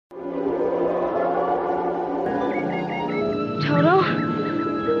Toto.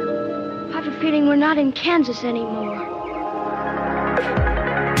 I have a feeling we're not in Kansas anymore.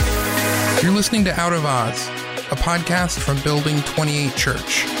 You're listening to Out of Oz, a podcast from Building 28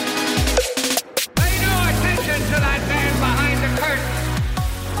 Church. Pay no attention to that man behind the curtain.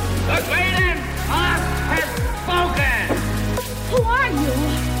 The Great Oz has spoken. Who are you?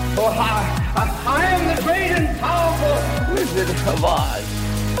 Oh, I am the great and powerful Wizard of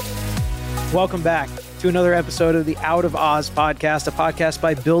Oz. Welcome back to another episode of the Out of Oz podcast, a podcast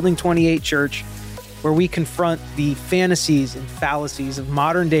by Building 28 Church, where we confront the fantasies and fallacies of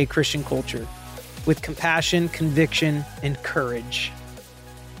modern-day Christian culture with compassion, conviction, and courage.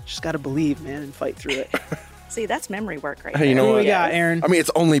 Just got to believe, man, and fight through it. See, that's memory work right Hey, there. you know What what? we got, Aaron? I mean,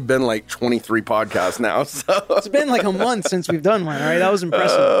 it's only been like 23 podcasts now, so. It's been like a month since we've done one, all right? That was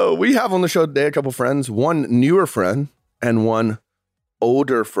impressive. We have on the show today a couple friends, one newer friend and one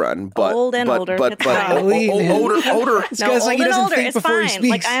older friend. But, Old and but, older, But, it's but, fine. older. This No, guy's old like he and doesn't older, think it's before he fine. speaks.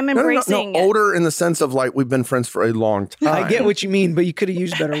 Like, I am No, embracing it. older in the sense of like we've been friends for a long time. I get what you mean, but you could have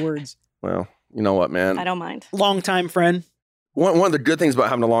used better words. Well, you know what, man? I don't mind. Longtime friend. One of the good things about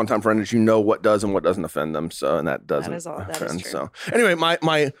having a longtime friend is you know what does and what doesn't offend them. So, and that doesn't is all- that is offend. true. So, anyway,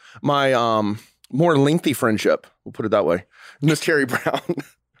 my more lengthy friendship, we'll put it that way, Miss Carrie Brown.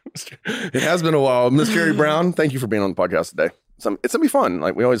 It has been a while, Miss Carrie Brown. Thank you for being on the podcast today. It's gonna be fun.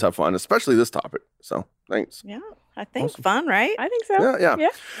 Like we always have fun, especially this topic. So, thanks. Yeah, I think Awesome. fun, right? I think so. Yeah.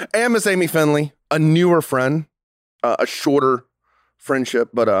 And Miss Amy Finley, a newer friend, a shorter friendship,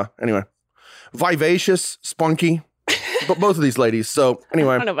 but anyway, vivacious, spunky. But both of these ladies. So I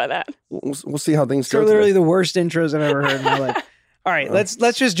anyway, don't know about that. we'll see how things These are go. literally Today. the worst intros I've ever heard in my life. All right, let's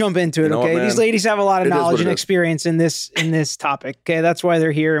just jump into it, You know okay? what, These man? ladies have a lot of It is knowledge what it and is. experience in this topic, okay? That's why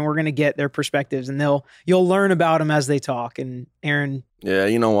they're here, and we're going to get their perspectives, and you'll learn about them as they talk. And Aaron, Yeah,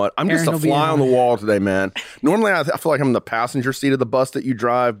 you know what? I'm just Aaron a will be fly in on the wall today, man. Normally, I feel like I'm in the passenger seat of the bus that you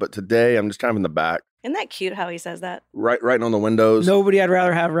drive, but today I'm just kind of in the back, Isn't that cute how he says that? right on the windows. nobody I'd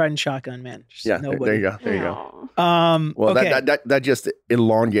rather have riding shotgun, man. Just Yeah, there nobody. you go. There you go. Aw. Well, okay. that just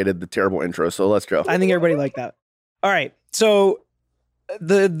elongated the terrible intro. So let's go. I think everybody liked that. All right. So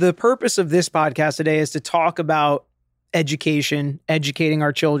the purpose of this podcast today is to talk about education, educating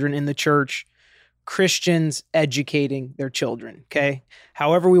our children in the church, Christians educating their children. Okay.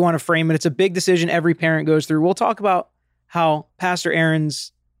 However we want to frame it, it's a big decision every parent goes through. We'll talk about how Pastor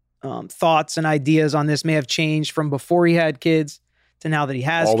Aaron's thoughts and ideas on this may have changed from before he had kids to now that he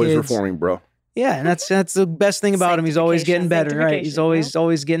has Always kids. reforming, bro. Yeah, and that's the best thing about him. He's always getting better, right? He's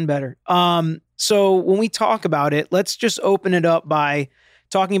always getting better. So when we talk about it, let's just open it up by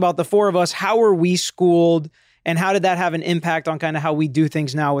talking about the four of us. How are we schooled, and how did that have an impact on kind of how we do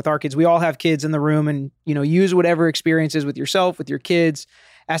things now with our kids? We all have kids in the room, and use whatever experiences with yourself, with your kids,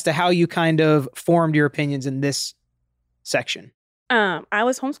 as to how you kind of formed your opinions in this section. I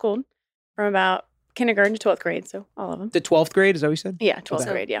was homeschooled from about kindergarten to 12th grade, so all of them. The 12th grade, is that what you said? Yeah, 12th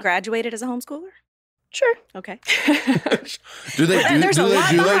Okay. grade, yeah. Graduated as a homeschooler? Sure. Okay. Do they do? There's Do a they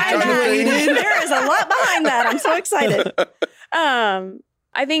lot do those behind kind of that. things? There is a lot behind that. I'm so excited.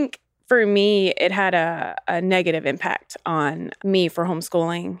 I think for me, it had a negative impact on me for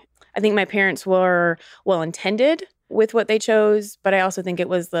homeschooling. I think my parents were well-intended with what they chose, but I also think it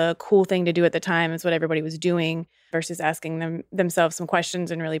was the cool thing to do at the time. It's what everybody was doing versus asking themselves some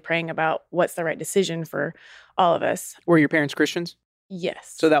questions and really praying about what's the right decision for all of us. Were your parents Christians?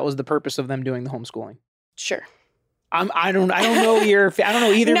 Yes. So that was the purpose of them doing the homeschooling. Sure. I don't know either of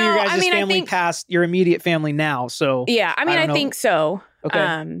your No, I guys' mean, I family think- past your immediate family now. So Yeah, I mean, I I don't know. think so.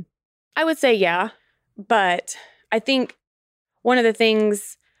 Okay. I would say yeah, but I think one of the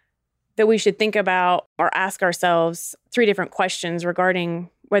things that we should think about or ask ourselves 3 different questions regarding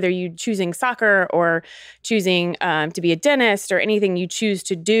whether you choosing soccer or choosing to be a dentist or anything you choose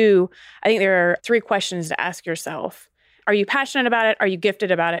to do. I think there are 3 questions to ask yourself. Are you passionate about it? Are you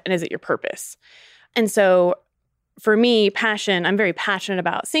gifted about it? And is it your purpose? And so for me, passion, I'm very passionate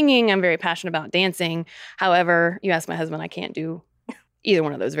about singing. I'm very passionate about dancing. However, you ask my husband, I can't do either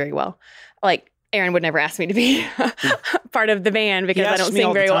one of those very well. Like Aaron would never ask me to be part of the band because I don't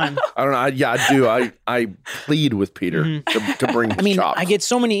sing very well. I don't know. I do. I plead with Peter to bring his I mean, chops. I get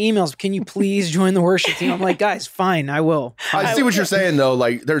so many emails. Can you please join the worship team? I'm like, guys, fine, I will. I see what you're saying, though.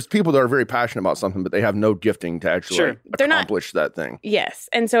 Like, there's people that are very passionate about something, but they have no gifting to actually Sure. They're not- accomplish that thing. Yes.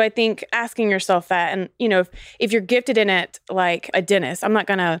 And so I think asking yourself that, and if you're gifted in it like a dentist, I'm not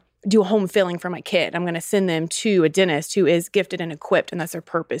going to do a home filling for my kid. I'm going to send them to a dentist who is gifted and equipped, and that's their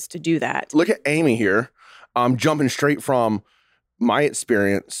purpose to do that. Look at Amy here. I'm jumping straight from my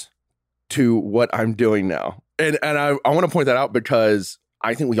experience to what I'm doing now. And I want to point that out because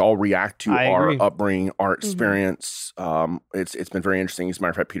I think we all react to I our agree. upbringing, our experience. It's been very interesting. As a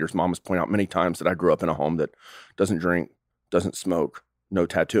matter of fact, Peter's mom has pointed out many times that I grew up in a home that doesn't drink, doesn't smoke, no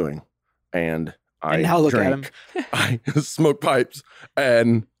tattooing, and I now look at drink. I smoke pipes,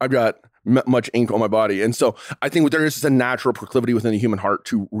 and I've got much ink on my body. And so I think there is just a natural proclivity within the human heart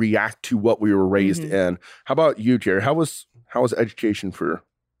to react to what we were raised in. How about you, Terry? How was education for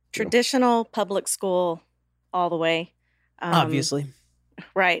Traditional public school all the way. Obviously.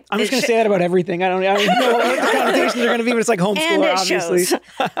 Right. I'm just going to say that about everything. I don't know what the connotations are going to be, but it's like And homeschooler, it obviously. shows.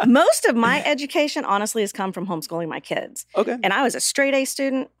 Most of my education, honestly, has come from homeschooling my kids. Okay. And I was a straight A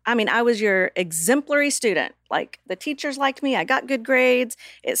student. I mean, I was your exemplary student. Like, the teachers liked me. I got good grades.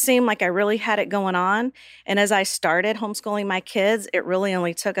 It seemed like I really had it going on. And as I started homeschooling my kids, it really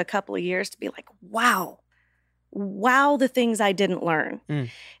only took a couple of years to be like, wow, the things I didn't learn.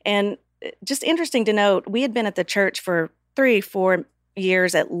 And just interesting to note, we had been at the church for 3-4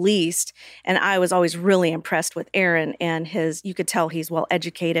 years at least, and I was always really impressed with Aaron and you could tell he's well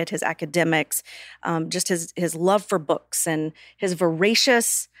educated, his academics, just his love for books and his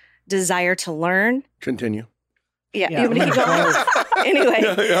voracious desire to learn. Continue. Yeah, Yeah. you want me to keep going? Anyway.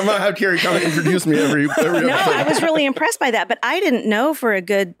 I'm gonna have Terry come and introduce me every episode. No, I was really impressed by that, but I didn't know for a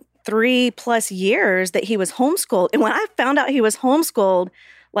good 3+ years that he was homeschooled. And when I found out he was homeschooled,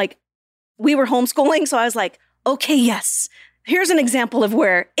 like, we were homeschooling, so I was like, okay, yes, here's an example of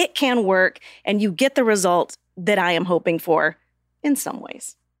where it can work and you get the result that I am hoping for in some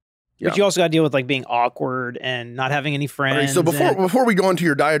ways. But you also got to deal with like being awkward and not having any friends. All right, so before we go into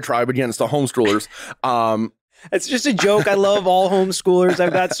your diatribe against the homeschoolers, it's just a joke. I love all homeschoolers.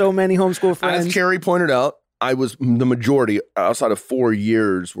 I've got so many homeschool friends. as Carrie pointed out, I was the majority outside of 4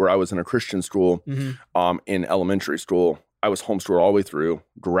 years where I was in a Christian school, in elementary school. I was homeschooled all the way through,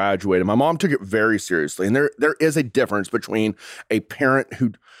 graduated. My mom took it very seriously. And there is a difference between a parent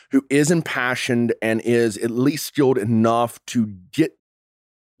who is impassioned and is at least skilled enough to get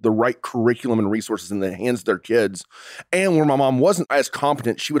the right curriculum and resources in the hands of their kids. And where my mom wasn't as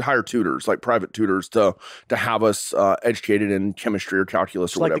competent, she would hire tutors, like private tutors, to have us educated in chemistry or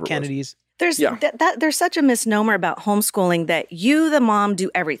calculus or like whatever the Kennedys. There's such a misnomer about homeschooling that you, the mom,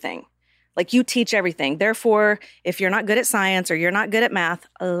 do everything. Like, you teach everything. Therefore, if you're not good at science or you're not good at math,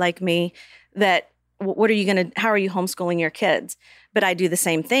 like me, how are you homeschooling your kids? But I do the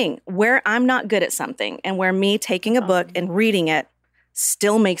same thing. Where I'm not good at something and where me taking a book and reading it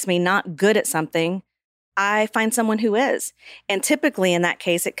still makes me not good at something, I find someone who is. And typically in that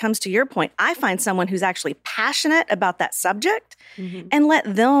case, it comes to your point. I find someone who's actually passionate about that subject and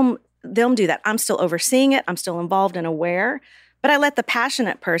let them do that. I'm still overseeing it. I'm still involved and aware. But I let the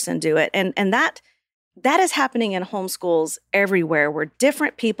passionate person do it. And that is happening in homeschools everywhere, where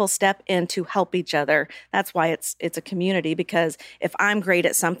different people step in to help each other. That's why it's a community, because if I'm great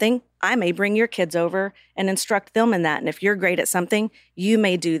at something, I may bring your kids over and instruct them in that. And if you're great at something, you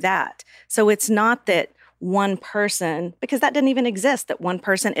may do that. So it's not that one person, because that didn't even exist, that one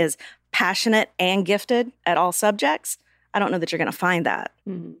person is passionate and gifted at all subjects. I don't know that you're going to find that.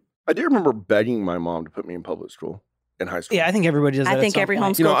 I do remember begging my mom to put me in public school in high school. Yeah, I think everybody does that. I think every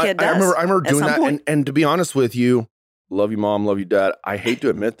point. homeschool kid does. I remember at doing some that. point. And to be honest with you, love you, Mom, love you, Dad. I hate to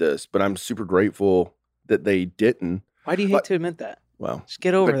admit this, but I'm super grateful that they didn't. Why do you hate to admit that? Well, Just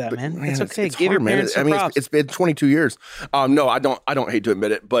get over that, man. It's okay. Give your hard, man. parents some props. It's been 22 years. No, I don't hate to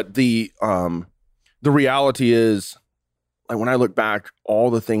admit it, but the reality is, like, when I look back, all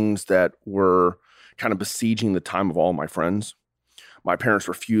the things that were kind of besieging the time of all my friends, my parents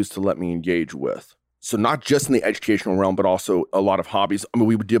refused to let me engage with. So not just in the educational realm, but also a lot of hobbies. I mean,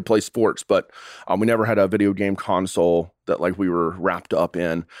 we did play sports, but we never had a video game console that like we were wrapped up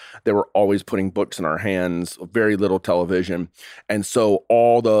in. They were always putting books in our hands, very little television. And so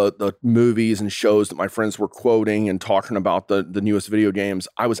all the movies and shows that my friends were quoting and talking about the newest video games,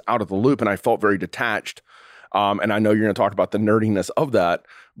 I was out of the loop and I felt very detached. And I know you're going to talk about the nerdiness of that,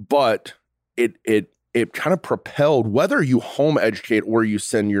 but it kind of propelled, whether you home educate or you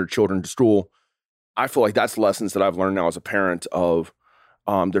send your children to school. I feel like that's lessons that I've learned now as a parent of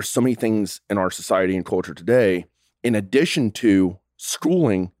there's so many things in our society and culture today, in addition to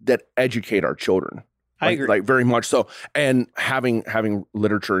schooling, that educate our children. I agree. Like very much so. And having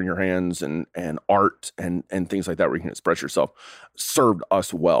literature in your hands and art and things like that where you can express yourself served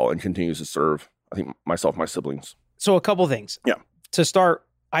us well and continues to serve, I think, myself, my siblings. So a couple things. Yeah. To start,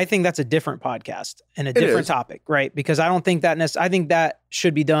 I think that's a different podcast and a different topic, right? Because I don't think that I think that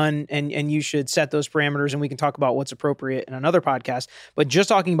should be done and you should set those parameters and we can talk about what's appropriate in another podcast. But just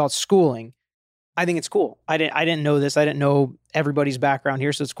talking about schooling, I think it's cool. I didn't know this. I didn't know everybody's background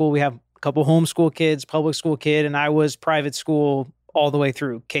here. So it's cool. We have a couple homeschool kids, public school kid, and I was private school all the way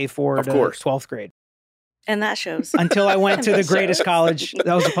through K4 Of to course. 12th grade. And that shows. Until I went to the greatest college.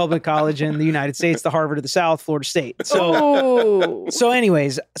 That was a public college in the United States, the Harvard of the South, Florida State. Oh, So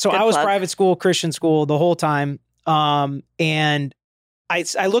anyways, Good I was plug. private school, Christian school the whole time. And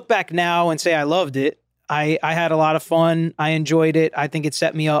I look back now and say I loved it. I had a lot of fun. I enjoyed it. I think it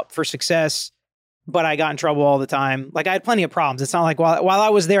set me up for success, but I got in trouble all the time. Like I had plenty of problems. It's not like while I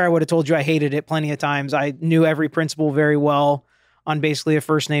was there, I would have told you I hated it plenty of times. I knew every principal very well on basically a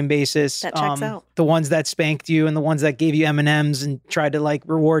first name basis. That checks out. The ones that spanked you and the ones that gave you M&Ms and tried to like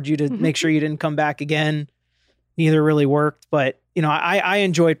reward you to make sure you didn't come back again. Neither really worked, but you know, I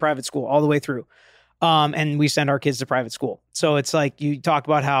enjoyed private school all the way through. And we send our kids to private school. So it's like you talk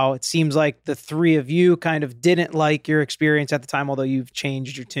about how it seems like the three of you kind of didn't like your experience at the time, although you've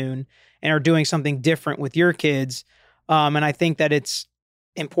changed your tune and are doing something different with your kids. And I think that it's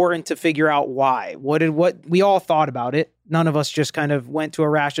important to figure out why. What we all thought about it. None of us just kind of went to a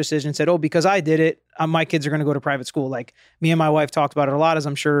rash decision and said, oh, because I did it, my kids are going to go to private school. Like me and my wife talked about it a lot, as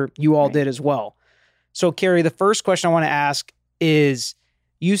I'm sure you all did as well. So Carrie, the first question I want to ask is,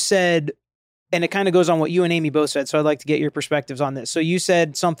 you said, and it kind of goes on what you and Amy both said, so I'd like to get your perspectives on this. So you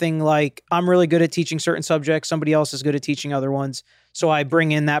said something like, I'm really good at teaching certain subjects. Somebody else is good at teaching other ones. So I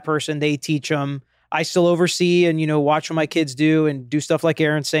bring in that person, they teach them. I still oversee and, watch what my kids do and do stuff like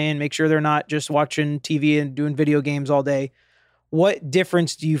Aaron's saying, make sure they're not just watching TV and doing video games all day. What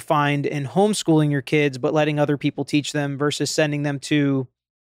difference do you find in homeschooling your kids, but letting other people teach them versus sending them to,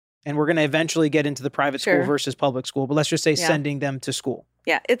 and we're going to eventually get into the private school versus public school, but let's just say sending them to school.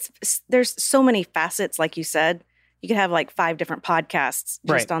 Yeah, there's so many facets, like you said. You could have like 5 different podcasts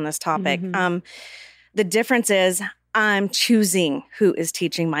just on this topic. The difference is I'm choosing who is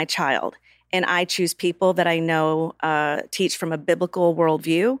teaching my child. And I choose people that I know teach from a biblical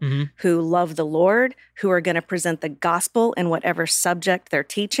worldview, who love the Lord, who are going to present the gospel in whatever subject they're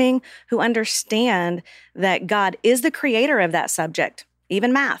teaching, who understand that God is the creator of that subject,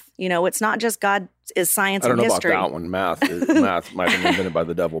 even math. It's not just God is science and history. I don't know about that one. Math might have been invented by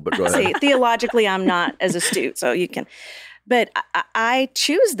the devil, but go ahead. See, theologically, I'm not as astute, so you can. But I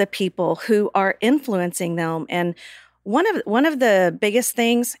choose the people who are influencing them. And one of the biggest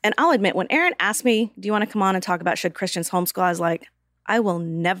things, and I'll admit, when Aaron asked me, do you want to come on and talk about should Christians homeschool? I was like, I will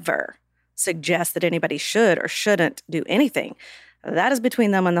never suggest that anybody should or shouldn't do anything. That is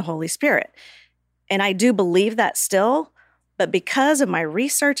between them and the Holy Spirit. And I do believe that still. But because of my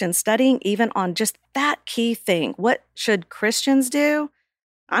research and studying, even on just that key thing, what should Christians do?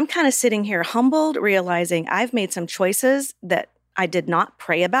 I'm kind of sitting here humbled, realizing I've made some choices that I did not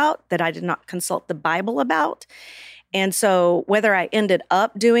pray about, that I did not consult the Bible about. And so whether I ended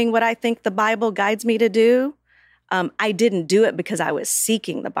up doing what I think the Bible guides me to do, I didn't do it because I was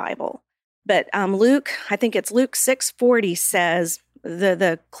seeking the Bible. But Luke, I think it's Luke 6:40 says,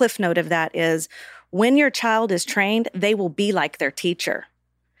 the cliff note of that is, when your child is trained, they will be like their teacher.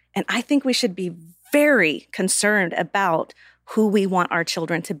 And I think we should be very concerned about who we want our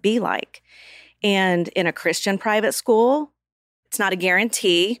children to be like. And in a Christian private school, it's not a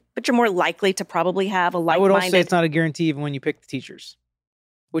guarantee, but you're more likely to probably have a like-minded. I would also say it's not a guarantee even when you pick the teachers.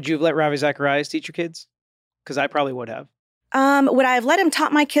 Would you have let Ravi Zacharias teach your kids? Because I probably would have. Would I have let him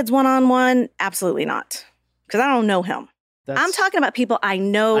taught my kids one-on-one? Absolutely not. Because I don't know him. I'm talking about people I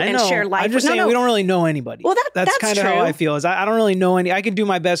know and share life I'm just saying we don't really know anybody. Well, that's kind of true. how I feel. Is I don't really know any. I can do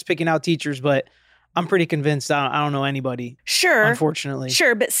my best picking out teachers, but I'm pretty convinced I don't know anybody. Sure. Unfortunately.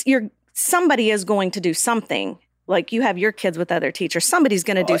 Sure, but somebody is going to do something. Like you have your kids with other teachers. Somebody's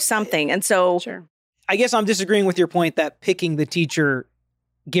going to do something. And so I guess I'm disagreeing with your point that picking the teacher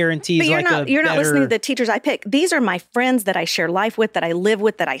guarantees but you're not listening to the teachers I pick. These are my friends that I share life with, that I live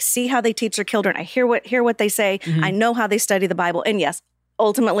with, that I see how they teach their children. I hear what they say. I know how they study the Bible. And yes,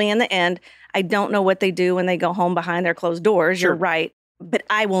 ultimately in the end, I don't know what they do when they go home behind their closed doors. You're right. But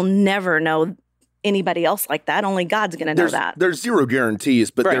I will never know anybody else like that. Only God's going to know that. There's zero guarantees,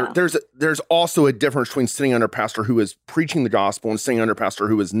 but there's also a difference between sitting under a pastor who is preaching the gospel and sitting under a pastor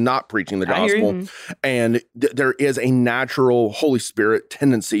who is not preaching the gospel. And there is a natural Holy Spirit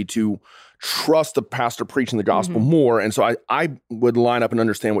tendency to trust the pastor preaching the gospel more. And so I would line up and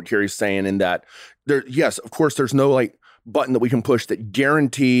understand what Carrie's saying in that yes, of course, there's no button that we can push that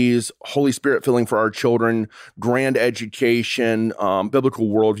guarantees Holy Spirit filling for our children, grand education, biblical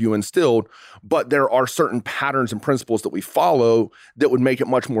worldview instilled. But there are certain patterns and principles that we follow that would make it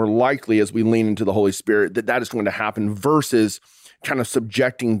much more likely as we lean into the Holy Spirit that is going to happen versus kind of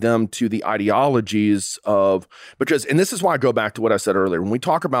subjecting them to the ideologies of, and this is why I go back to what I said earlier. When we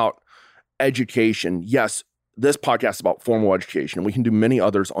talk about education, yes, this podcast is about formal education, and we can do many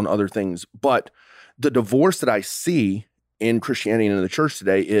others on other things, but the divorce that I see in Christianity and in the church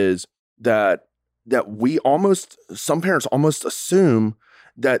today is that some parents almost assume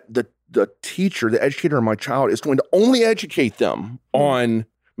that the teacher, the educator of my child is going to only educate them on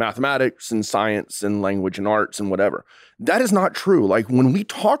mathematics and science and language and arts and whatever. That is not true. Like when we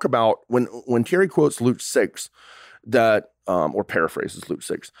talk about, when Terry quotes Luke 6, that, or paraphrases Luke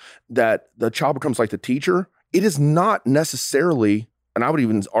 6, that the child becomes like the teacher, it is not necessarily, and I would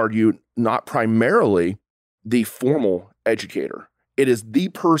even argue not primarily, the formal educator. It is the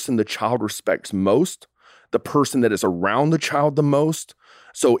person the child respects most, the person that is around the child the most.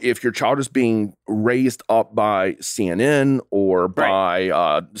 So if your child is being raised up by CNN or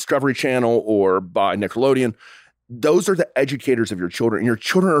by Discovery Channel or by Nickelodeon, those are the educators of your children, and your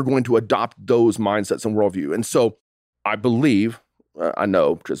children are going to adopt those mindsets and worldview. And so I believe, I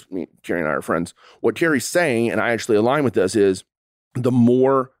know, because Carrie and I are friends, what Carrie's saying, and I actually align with this, is the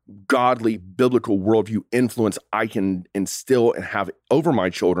more godly, biblical worldview influence I can instill and have over my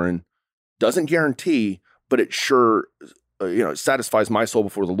children doesn't guarantee, but it sure it satisfies my soul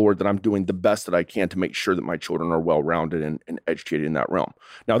before the Lord that I'm doing the best that I can to make sure that my children are well-rounded and educated in that realm.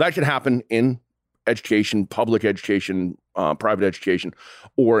 Now, that can happen in education, public education, private education,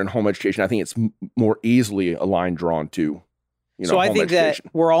 or in home education. I think it's more easily a line drawn to, so I think education.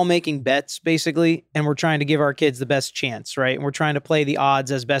 that we're all making bets, basically, and we're trying to give our kids the best chance, right? And we're trying to play the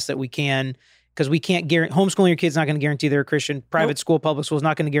odds as best that we can, because we can't guarantee, homeschooling your kids is not going to guarantee they're a Christian. Private school, public school is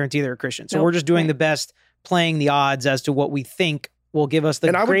not going to guarantee they're a Christian. So we're just doing the best, playing the odds as to what we think will give us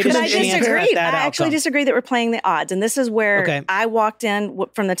the greatest chance at that I actually disagree that we're playing the odds. And this is where I walked in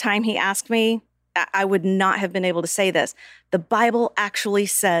from the time he asked me. I would not have been able to say this. The Bible actually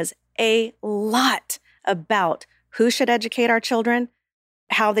says a lot about who should educate our children,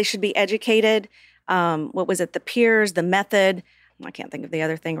 how they should be educated. What was it? The peers, the method. I can't think of the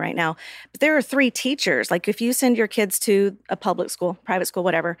other thing right now. But there are 3 teachers. Like if you send your kids to a public school, private school,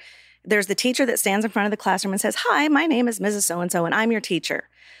 whatever, there's the teacher that stands in front of the classroom and says, "Hi, my name is Mrs. So-and-so, and I'm your teacher."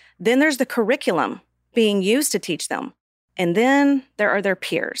 Then there's the curriculum being used to teach them. And then there are their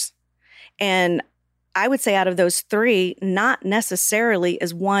peers. And I would say out of those 3, not necessarily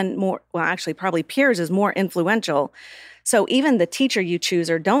is one more, well, actually probably peers is more influential. So even the teacher you choose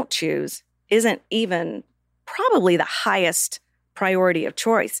or don't choose isn't even probably the highest priority of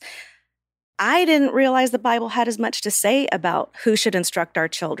choice. I didn't realize the Bible had as much to say about who should instruct our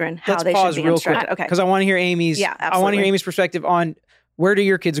children, how they should be instructed. Okay, because I want to hear Amy's. I want to hear Amy's perspective on where do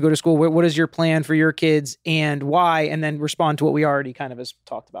your kids go to school? What is your plan for your kids and why? And then respond to what we already kind of has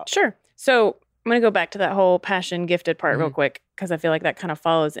talked about. Sure. So I'm going to go back to that whole passion gifted part real quick, because I feel like that kind of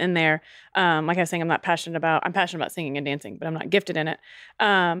follows in there. Like I was saying, I'm passionate about singing and dancing, but I'm not gifted in it.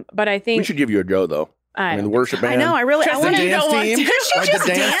 But I think we should give you a go though. I mean, the worship band. I know. I want the dance team. The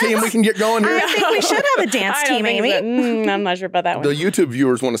dance team. We can get going here. I think we should have a dance team, Amy. I'm not sure about that one. The YouTube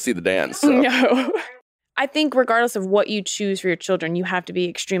viewers want to see the dance. So. No. I think regardless of what you choose for your children, you have to be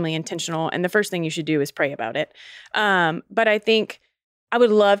extremely intentional. And the first thing you should do is pray about it. But I think I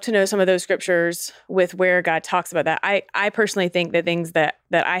would love to know some of those scriptures with where God talks about that. I personally think that things that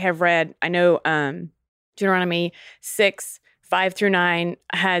I have read, I know Deuteronomy 6:5-9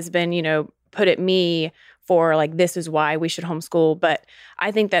 has been, put at me for like, this is why we should homeschool. But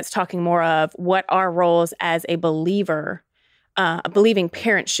I think that's talking more of what our roles as a believer, a believing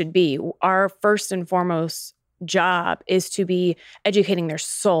parent should be. Our first and foremost job is to be educating their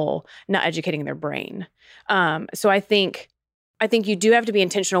soul, not educating their brain. So I think you do have to be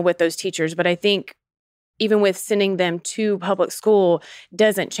intentional with those teachers, but I think even with sending them to public school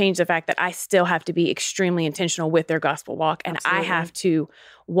doesn't change the fact that I still have to be extremely intentional with their gospel walk, and I have to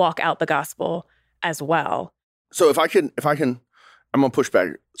walk out the gospel as well. So if I can, I'm gonna push back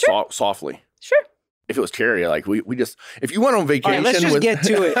softly. Sure. If it was Terry, like we just, if you went on vacation, all right, let's just get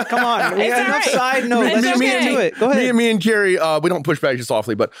to it. Come on, we got enough side notes. Let's just get to it. Go ahead. Me and Carrie, we don't push back just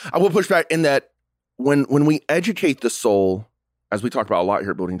softly, but I will push back in that when we educate the soul, as we talk about a lot here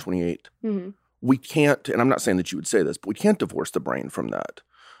at Building 28, we can't, and I'm not saying that you would say this, but we can't divorce the brain from that.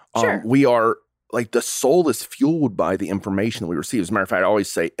 Sure. We are, like, the soul is fueled by the information that we receive. As a matter of fact, I always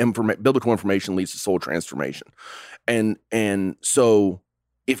say biblical information leads to soul transformation. And so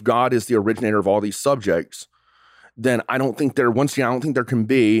if God is the originator of all these subjects, then I don't think there can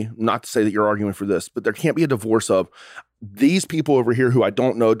be, not to say that you're arguing for this, but there can't be a divorce of these people over here who I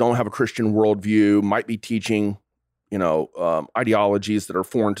don't know, don't have a Christian worldview, might be teaching ideologies that are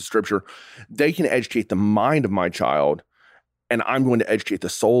foreign to scripture. They can educate the mind of my child, and I'm going to educate the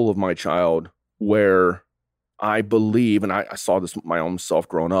soul of my child, where I believe, and I saw this with my own self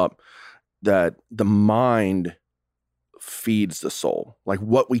growing up, that the mind feeds the soul. Like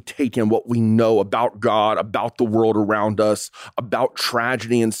what we take in, what we know about God, about the world around us, about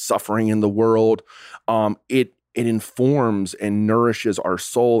tragedy and suffering in the world. It informs and nourishes our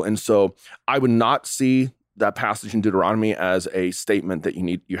soul. And so I would not see that passage in Deuteronomy as a statement that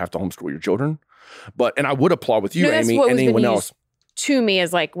you have to homeschool your children. And I would applaud with you, Amy, and anyone else. To me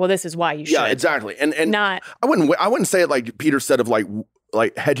is like, well, this is why you should. Yeah, exactly. And not, I wouldn't say it like Peter said of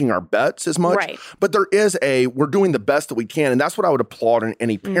like hedging our bets as much. Right. But there is we're doing the best that we can. And that's what I would applaud in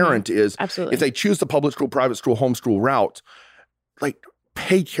any parent is absolutely. If they choose the public school, private school, homeschool route, like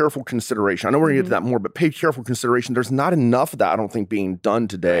pay careful consideration. I know we're going to get to that more, but pay careful consideration. There's not enough of that, I don't think, being done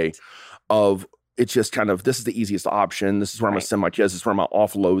today of it's just kind of, this is the easiest option. This is where I'm going to send my kids. This is where I'm going to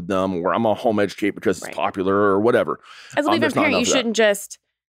offload them, or I'm going to home educate because it's popular or whatever. As a believing parent, you shouldn't just,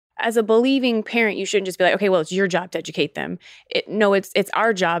 as a believing parent, you shouldn't just be like, okay, well, it's your job to educate them. It's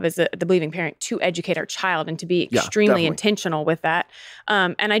our job as the believing parent to educate our child and to be extremely intentional with that.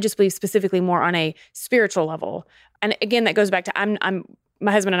 And I just believe specifically more on a spiritual level. And again, that goes back to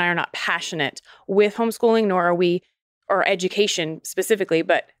my husband and I are not passionate with homeschooling, nor are we, or education specifically,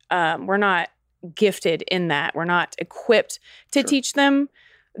 but we're not gifted in that. We're not equipped to teach them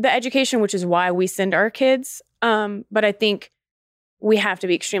the education, which is why we send our kids. But I think we have to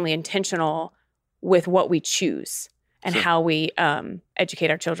be extremely intentional with what we choose and how we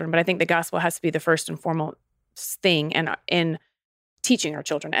educate our children. But I think the gospel has to be the first and foremost thing in teaching our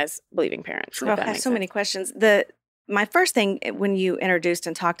children as believing parents. Sure. I have so many questions. My first thing, when you introduced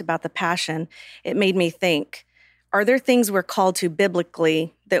and talked about the passion, it made me think, are there things we're called to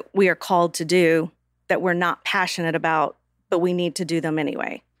biblically that we are called to do that we're not passionate about, but we need to do them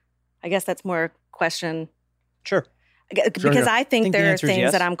anyway? I guess that's more a question. Sure. Because I think there are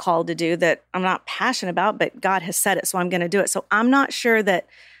things that I'm called to do that I'm not passionate about, but God has said it, so I'm going to do it. So I'm not sure that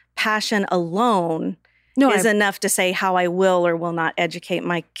passion alone is enough to say how I will or will not educate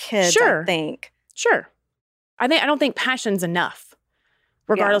my kids, I think. Sure. I don't think passion's enough,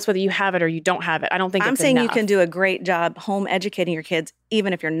 regardless whether you have it or you don't have it. I don't think I'm it's saying enough. You can do a great job home educating your kids,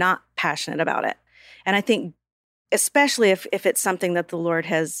 even if you're not passionate about it. And I think, especially if it's something that the Lord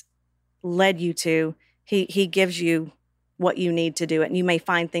has led you to, He gives you what you need to do it. And you may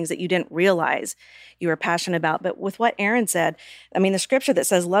find things that you didn't realize you were passionate about. But with what Aaron said, I mean, the scripture that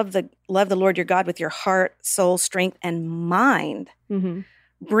says, love the Lord your God with your heart, soul, strength, and mind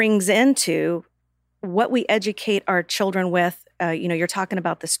brings into what we educate our children with. You're talking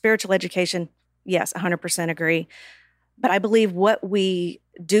about the spiritual education. Yes, 100% agree. But I believe what we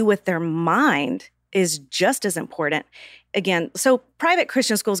do with their mind is just as important. Again, so private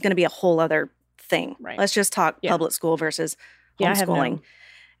Christian school is going to be a whole other thing. Right. Let's just talk public school versus homeschooling.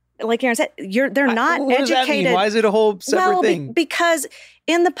 Like Aaron said, they're not what educated. Does that mean? Why is it a whole separate thing? Because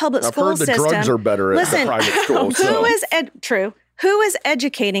in the public school system, the drugs are better at the private school. Who is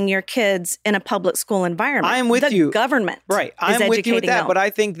educating your kids in a public school environment? I am with you. The government, right? I'm with you with that. them. But I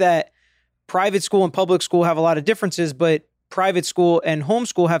think that private school and public school have a lot of differences. But private school and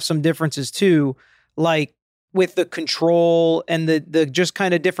homeschool have some differences too, like with the control and the just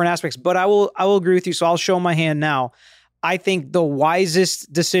kind of different aspects. But I will agree with you. So I'll show my hand now. I think the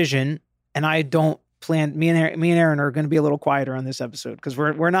wisest decision, and I don't plan. Me and Aaron are going to be a little quieter on this episode because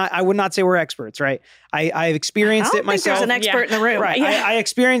we're not. I would not say we're experts, right? I've experienced it myself. There's an expert in the room, right? Yeah. I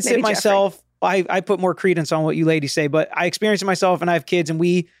experienced it myself. I put more credence on what you ladies say, but I experienced it myself, and I have kids, and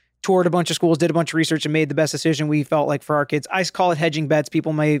we toured a bunch of schools, did a bunch of research, and made the best decision we felt like for our kids. I call it hedging bets.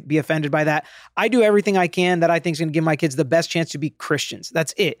 People may be offended by that. I do everything I can that I think is going to give my kids the best chance to be Christians.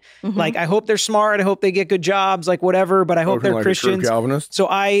 That's it. Mm-hmm. Like, I hope they're smart. I hope they get good jobs, like whatever, but I hope they're Christians. A true Calvinist? So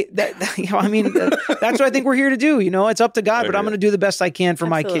that's what I think we're here to do. It's up to God, but I'm going to do the best I can for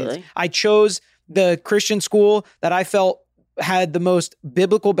my kids. I chose the Christian school that I felt had the most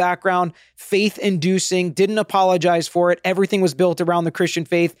biblical background, faith-inducing, didn't apologize for it. Everything was built around the Christian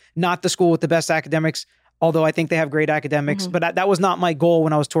faith, not the school with the best academics, although I think they have great academics. Mm-hmm. But that was not my goal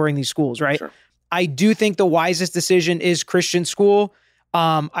when I was touring these schools, right? Sure. I do think the wisest decision is Christian school.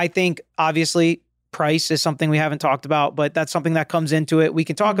 I think, obviously, price is something we haven't talked about, but that's something that comes into it. We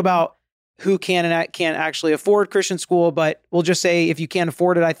can talk about who can and can't actually afford Christian school, but we'll just say if you can't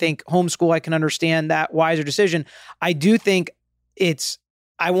afford it, I think homeschool, I can understand that wiser decision. I do think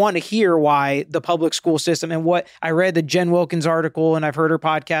I want to hear why the public school system and what I read the Jen Wilkins article and I've heard her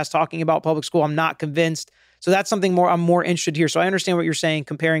podcast talking about public school. I'm not convinced. So that's something I'm more interested here. So I understand what you're saying,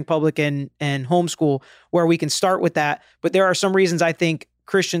 comparing public and homeschool, where we can start with that. But there are some reasons I think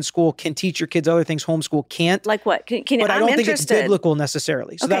Christian school can teach your kids other things homeschool can't. Like what? But I don't think it's biblical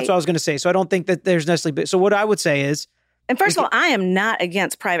necessarily. So that's what I was going to say. So I don't think that there's necessarily. So what I would say is, And first of all, I am not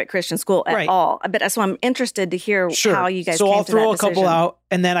against private Christian school at all. But so I'm interested to hear how you guys came to that decision. So I'll throw a couple out,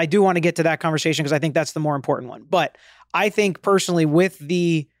 and then I do want to get to that conversation because I think that's the more important one. But I think personally with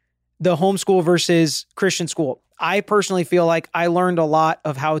the homeschool versus Christian school, I personally feel like I learned a lot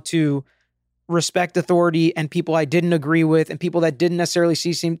of how to respect authority and people I didn't agree with and people that didn't necessarily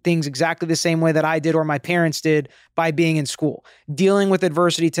see things exactly the same way that I did or my parents did by being in school. Dealing with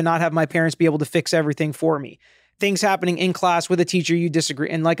adversity to not have my parents be able to fix everything for me. Things happening in class with a teacher you disagree.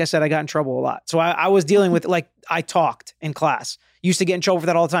 And like I said, I got in trouble a lot. So I was dealing with, like, I talked in class. Used to get in trouble for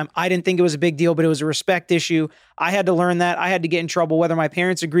that all the time. I didn't think it was a big deal, but it was a respect issue. I had to learn that. I had to get in trouble whether my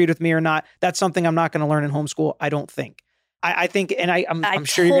parents agreed with me or not. That's something I'm not going to learn in homeschool, I don't think. I think, and I'm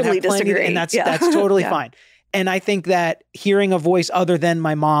sure you're going to have plenty, and that's totally fine. And I think that hearing a voice other than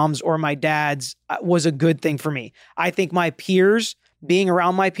my mom's or my dad's was a good thing for me. I think my peers, being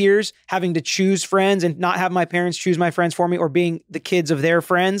around my peers, having to choose friends and not have my parents choose my friends for me or being the kids of their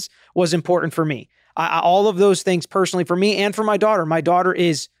friends was important for me. All of those things personally for me and for my daughter. My daughter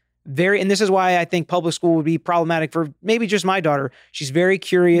is and this is why I think public school would be problematic for maybe just my daughter. She's very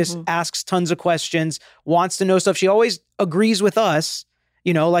curious, asks tons of questions, wants to know stuff. She always agrees with us,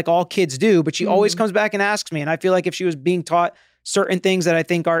 like all kids do, but she always comes back and asks me. And I feel like if she was being taught certain things that I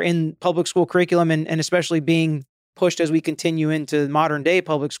think are in public school curriculum and especially being pushed as we continue into modern day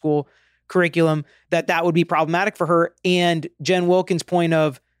public school curriculum, that would be problematic for her. And Jen Wilkins' point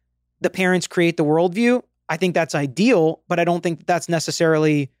of the parents create the worldview, I think that's ideal, but I don't think that's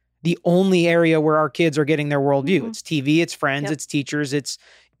necessarily the only area where our kids are getting their worldview. It's TV, it's friends, it's teachers, it's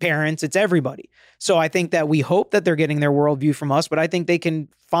parents, it's everybody. So I think that we hope that they're getting their worldview from us, but I think they can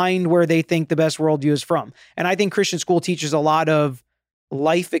find where they think the best worldview is from. And I think Christian school teaches a lot of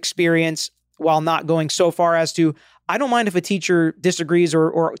life experience while not going so far as to, I don't mind if a teacher disagrees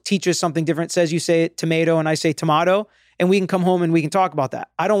or teaches something different, says you say tomato and I say tomato, and we can come home and we can talk about that.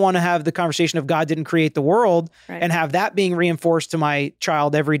 I don't want to have the conversation of God didn't create the world and have that being reinforced to my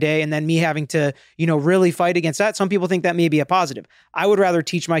child every day and then me having to, really fight against that. Some people think that may be a positive. I would rather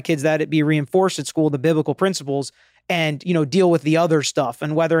teach my kids that it be reinforced at school, the biblical principles, and, deal with the other stuff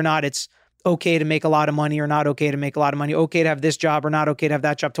and whether or not it's okay to make a lot of money or not okay to make a lot of money, okay to have this job or not okay to have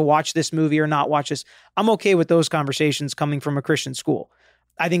that job, to watch this movie or not watch this. I'm okay with those conversations coming from a Christian school.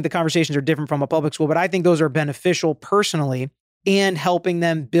 I think the conversations are different from a public school, but I think those are beneficial personally and helping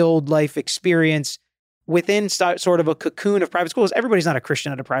them build life experience within sort of a cocoon of private schools. Everybody's not a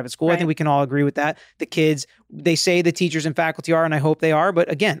Christian at a private school. I think we can all agree with that. The kids, they say the teachers and faculty are, and I hope they are. But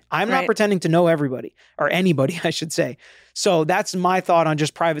again, I'm not pretending to know everybody or anybody, I should say. So that's my thought on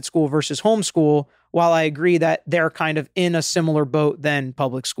just private school versus homeschool, while I agree that they're kind of in a similar boat than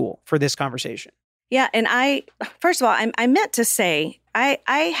public school for this conversation. Yeah. And first of all, I meant to say,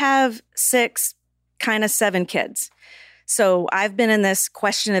 I have 6, kind of 7 kids. So I've been in this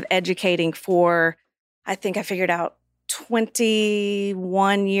question of educating for, I think I figured out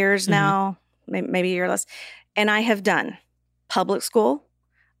 21 years now, maybe a year less. And I have done public school,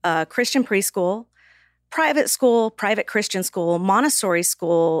 Christian preschool, private Christian school, Montessori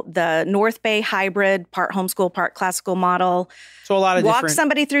school, the North Bay hybrid, part homeschool, part classical model. So a lot of walk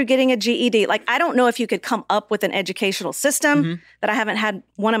somebody through getting a GED. Like, I don't know if you could come up with an educational system that I haven't had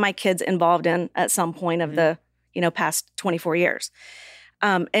one of my kids involved in at some point of the, past 24 years.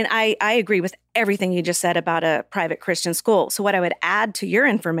 And I agree with everything you just said about a private Christian school. So what I would add to your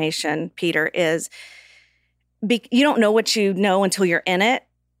information, Peter, is you don't know what you know until you're in it.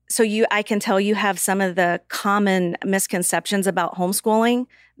 So I can tell you have some of the common misconceptions about homeschooling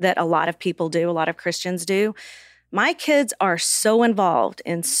that a lot of people do, a lot of Christians do. My kids are so involved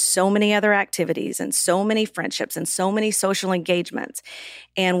in so many other activities and so many friendships and so many social engagements.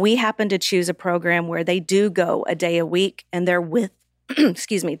 And we happen to choose a program where they do go a day a week and they're with,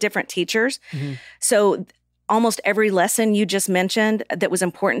 different teachers. So almost every lesson you just mentioned that was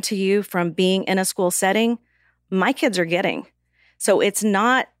important to you from being in a school setting, my kids are getting. So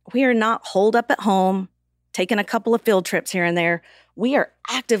we are not holed up at home, taking a couple of field trips here and there. We are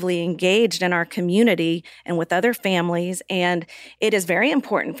actively engaged in our community and with other families. And it is very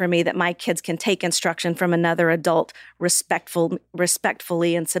important for me that my kids can take instruction from another adult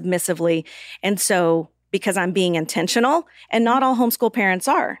respectfully and submissively. And so, because I'm being intentional, and not all homeschool parents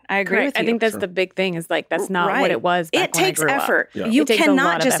are. I agree with you. I think that's the big thing is like, that's not what it was back It takes when I grew effort. up. You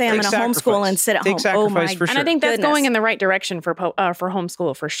cannot just say I'm going to homeschool and sit at home. Oh my for sure. And I think that's going in the right direction for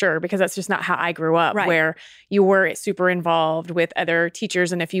homeschool for sure, because that's just not how I grew up, where you were super involved with other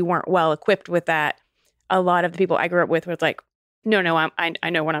teachers. And if you weren't well equipped with that, a lot of the people I grew up with was like, no, I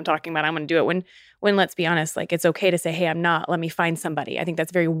know what I'm talking about. I'm going to do it. When let's be honest, like it's okay to say, hey, I'm not, let me find somebody. I think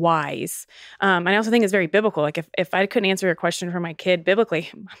that's very wise. And I also think it's very biblical. Like if I couldn't answer a question for my kid biblically,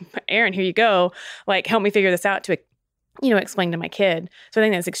 Aaron, here you go. Like help me figure this out to, explain to my kid. So I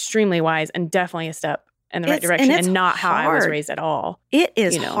think that's extremely wise and definitely a step in the right direction and not how I was raised at all. It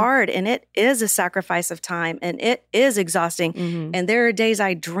is hard and it is a sacrifice of time and it is exhausting. Mm-hmm. And there are days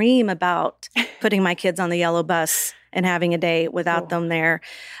I dream about putting my kids on the yellow bus and having a day without them there.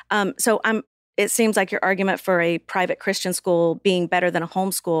 It seems like your argument for a private Christian school being better than a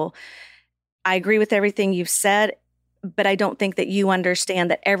homeschool. I agree with everything you've said, but I don't think that you understand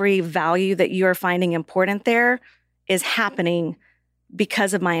that every value that you are finding important there is happening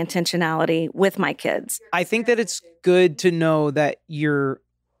because of my intentionality with my kids. I think that it's good to know that your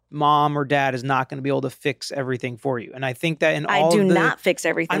mom or dad is not going to be able to fix everything for you. And I think that I do not fix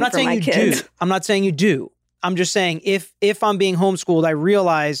everything I'm not for saying my you kids. do. I'm not saying you do. I'm just saying if I'm being homeschooled, I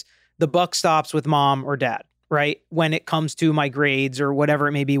realize the buck stops with mom or dad, right? When it comes to my grades or whatever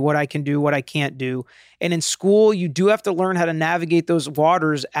it may be, what I can do, what I can't do. And in school, you do have to learn how to navigate those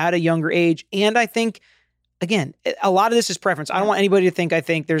waters at a younger age. And I think, again, a lot of this is preference. I don't want anybody to think I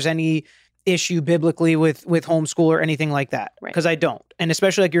think there's any issue biblically with homeschool or anything like that, because I don't. And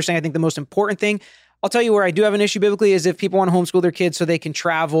especially like you're saying, I think the most important thing, I'll tell you where I do have an issue biblically is if people want to homeschool their kids so they can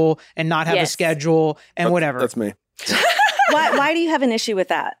travel and not have a schedule and whatever. That's me. Why do you have an issue with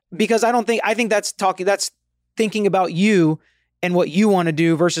that? Because I think that's thinking about you and what you want to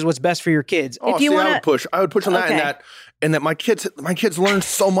do versus what's best for your kids. I would push on that and that my kids learn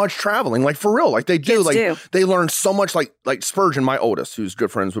so much traveling, like for real, like they do. They learn so much, like Spurgeon, my oldest, who's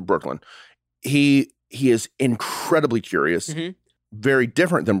good friends with Brooklyn. He is incredibly curious, very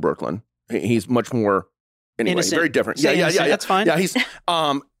different than Brooklyn. He's much more innocent. Very different. Yeah. That's fine. Yeah, he's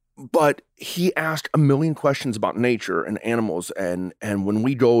but he asked a million questions about nature and animals, and when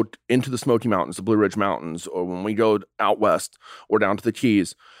we go into the Smoky Mountains, the Blue Ridge Mountains, or when we go out west or down to the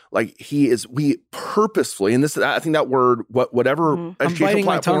Keys, like we purposefully, and this I think that word, whatever educational I'm biting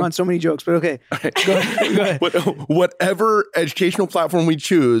my platform, tongue on so many jokes, but okay, go ahead. Whatever educational platform we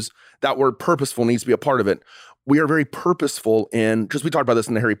choose, that word purposeful needs to be a part of it. We are very purposeful in, because we talked about this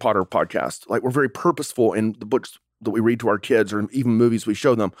in the Harry Potter podcast, like we're very purposeful in the books that we read to our kids or even movies we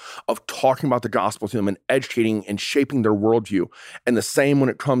show them of talking about the gospel to them and educating and shaping their worldview. And the same when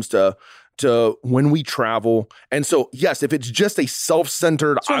it comes to when we travel. And so, yes, if it's just a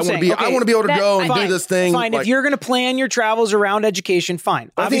self-centered, I want to be able to go and do this thing. Fine. If you're going to plan your travels around education,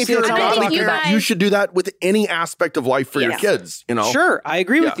 fine. I think if you're a godly parent, you should do that with any aspect of life for your kids, Sure, I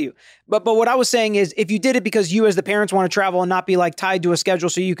agree with you. But what I was saying is if you did it because you as the parents want to travel and not be like tied to a schedule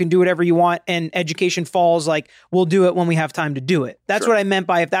so you can do whatever you want and education falls, like we'll do it when we have time to do it. That's what I meant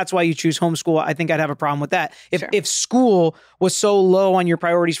by if that's why you choose homeschool, I think I'd have a problem with that. If school was so low on your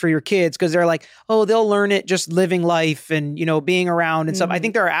priorities for your kids because they're like, oh, they'll learn it just living life and, being around and stuff. I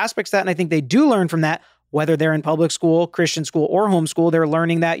think there are aspects of that and I think they do learn from that, whether they're in public school, Christian school, or homeschool. They're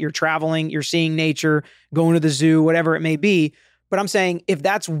learning that you're traveling, you're seeing nature, going to the zoo, whatever it may be. But I'm saying if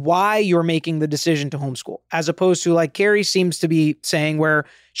that's why you're making the decision to homeschool, as opposed to like Carrie seems to be saying where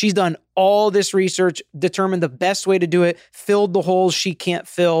she's done all this research, determined the best way to do it, filled the holes she can't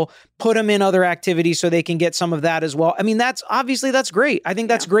fill, put them in other activities so they can get some of that as well. I mean, that's great. I think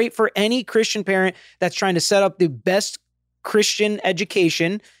that's great for any Christian parent that's trying to set up the best Christian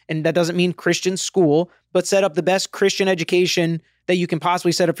education. And that doesn't mean Christian school, but set up the best Christian education that you can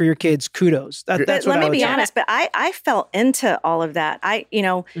possibly set up for your kids. Kudos. That's what let I me be say. honest, but I fell into all of that.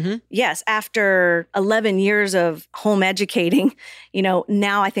 Yes, after 11 years of home educating,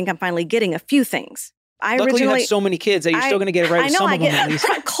 now I think I'm finally getting a few things. Luckily, you have so many kids that you're still going to get it right with some of them at least.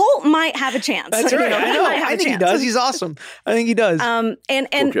 Colt might have a chance. That's right. I know. I think he does. He's awesome. I think he does. And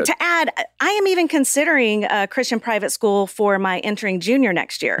to add, I am even considering a Christian private school for my entering junior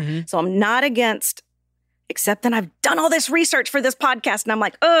next year. So I'm not against, except then I've done all this research for this podcast and I'm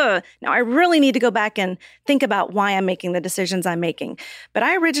like, now I really need to go back and think about why I'm making the decisions I'm making. But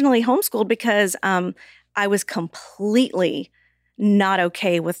I originally homeschooled because I was completely not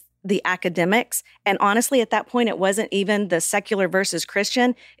okay with the academics. And honestly, at that point, it wasn't even the secular versus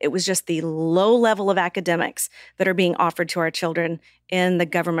Christian. It was just the low level of academics that are being offered to our children in the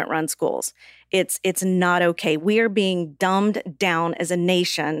government-run schools. It's not okay. We are being dumbed down as a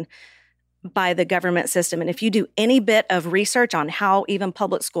nation by the government system. And if you do any bit of research on how even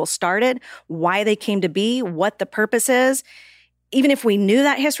public schools started, why they came to be, what the purpose is, even if we knew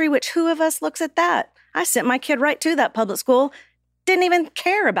that history, which who of us looks at that? I sent my kid right to that public school, didn't even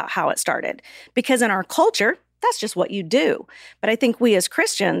care about how it started, because in our culture, that's just what you do. But I think we as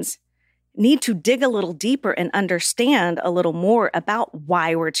Christians need to dig a little deeper and understand a little more about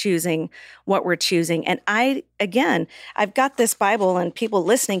why we're choosing what we're choosing. And I've got this Bible, and people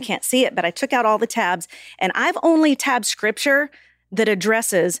listening can't see it, but I took out all the tabs, and I've only tabbed scripture that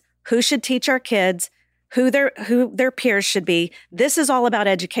addresses who should teach our kids, who their peers should be. This is all about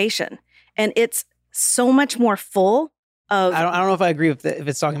education. And it's so much more full of... I don't know if I agree if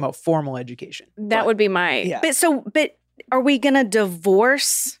it's talking about formal education. That would be my... Yeah. But are we going to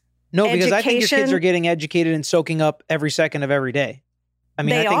divorce... No, because I think your kids education? are getting educated and soaking up every second of every day. I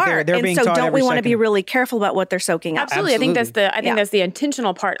mean, they I think are. they're being and so taught don't every we want to second be of- really careful about what they're soaking up? Absolutely. I think Yeah. that's the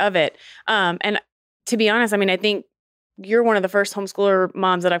intentional part of it. And to be honest, I mean, I think you're one of the first homeschooler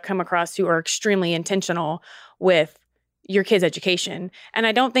moms that I've come across who are extremely intentional with your kids' education. And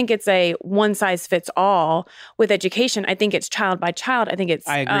I don't think it's a one size fits all with education. I think it's child by child. I think it's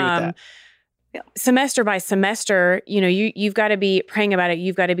I agree with that. semester by semester. You've got to be praying about it.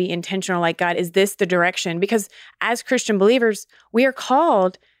 You've got to be intentional. Like, God, is this the direction? Because as Christian believers, we are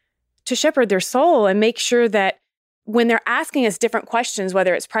called to shepherd their soul and make sure that when they're asking us different questions,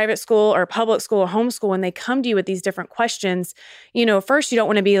 whether it's private school or public school or homeschool, when they come to you with these different questions, first you don't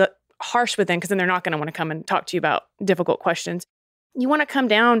want to be harsh with them, because then they're not going to want to come and talk to you about difficult questions. You want to come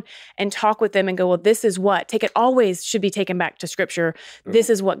down and talk with them and go, well, this is what. Always should be taken back to scripture. This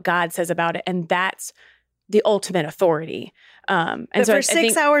is what God says about it. And that's the ultimate authority. But so for I 6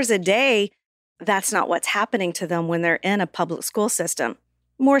 think, hours a day, that's not what's happening to them when they're in a public school system.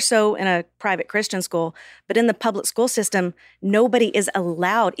 More so in a private Christian school. But in the public school system, nobody is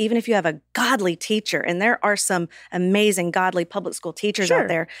allowed, even if you have a godly teacher, and there are some amazing godly public school teachers Sure. out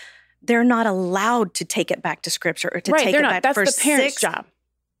there, they're not allowed to take it back to scripture or to take they're it not. back That's for the parent's 6 job.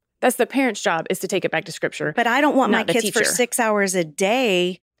 That's the parent's job, is to take it back to scripture. But I don't want my Not the kids for teacher. 6 hours a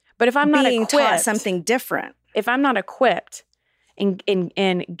day But if I'm not being equipped, taught something different. if I'm not equipped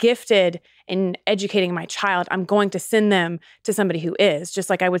and gifted in educating my child, I'm going to send them to somebody who is, just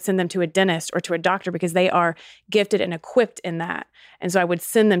like I would send them to a dentist or to a doctor, because they are gifted and equipped in that. And so I would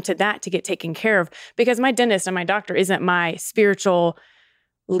send them to that to get taken care of, because my dentist and my doctor isn't my spiritual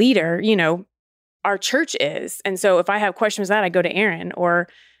leader. Our church is. And so if I have questions with that, I go to Aaron, or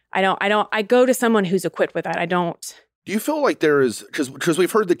I go to someone who's equipped with that. I don't. Do you feel like there is, because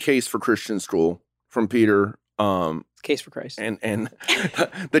we've heard the case for Christian school from Peter, Case for Christ. and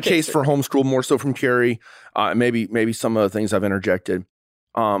the case for homeschool more so from Carrie, maybe some of the things I've interjected.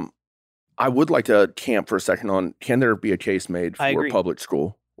 I would like to camp for a second on, can there be a case made I for agree. public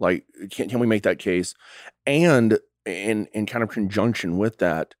school? Like, can we make that case? And in kind of conjunction with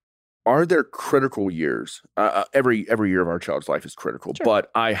that, are there critical years? Every year of our child's life is critical, Sure.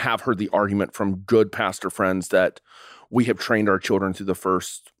 but I have heard the argument from good pastor friends that we have trained our children through the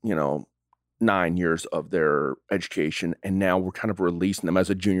first, 9 years of their education, and now we're kind of releasing them as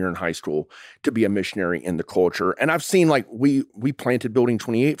a junior in high school to be a missionary in the culture. And I've seen, like, we planted Building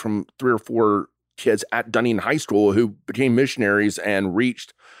 28 from 3 or 4 kids at Dunedin High School who became missionaries and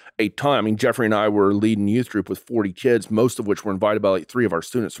reached a ton. I mean, Jeffrey and I were leading youth group with 40 kids, most of which were invited by like 3 of our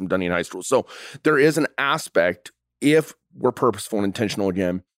students from Dunedin High School. So there is an aspect, if we're purposeful and intentional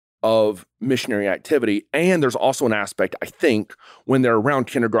again, of missionary activity. And there's also an aspect, I think, when they're around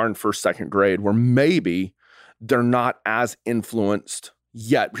kindergarten, first, second grade, where maybe they're not as influenced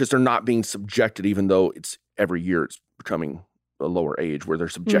yet because they're not being subjected, even though it's every year it's becoming a lower age where they're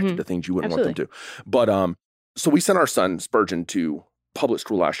subjected to things you wouldn't want them to. But so we sent our son Spurgeon to public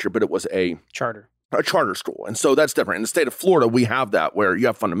school last year, but it was a Charter. school. And so that's different. In the state of Florida, we have that where you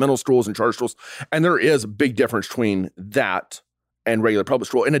have fundamental schools and charter schools. And there is a big difference between that and regular public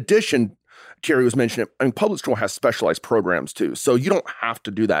school. In addition, Carrie was mentioning, public school has specialized programs too. So you don't have to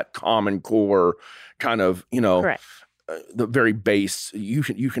do that Common Core kind of, Correct. The very base. You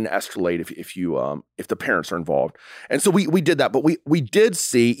can escalate if the parents are involved. And so we did that, but we did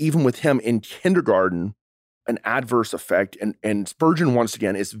see, even with him in kindergarten, an adverse effect. And Spurgeon, once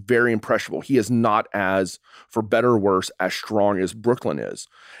again, is very impressionable. He is not as, for better or worse, as strong as Brooklyn is.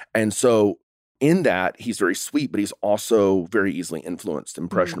 And so in that, he's very sweet, but he's also very easily influenced,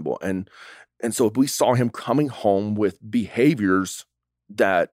 impressionable. And so we saw him coming home with behaviors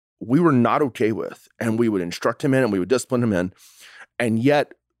that we were not okay with, and we would instruct him in and we would discipline him in, and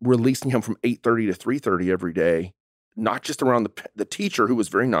yet releasing him from 8:30 to 3:30 every day, not just around the teacher, who was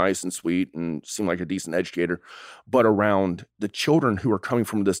very nice and sweet and seemed like a decent educator, but around the children who are coming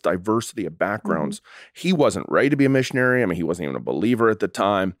from this diversity of backgrounds. He wasn't ready to be a missionary. He wasn't even a believer at the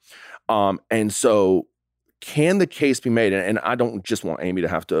time. And so can the case be made, and I don't just want Amy to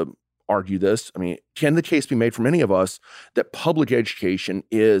have to argue this. Can the case be made for many of us that public education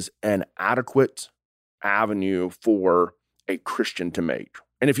is an adequate avenue for a Christian to make?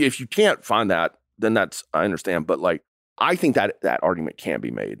 And if you can't find that, then I understand. But like, I think that argument can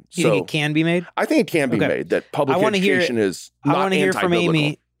be made. You think it can be made? I think it can be made that public education is not I want to hear from anti-biblical.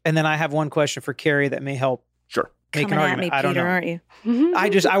 Amy, and then I have one question for Carrie that may help Sure. make Coming an at argument. me, I don't Peter, know. aren't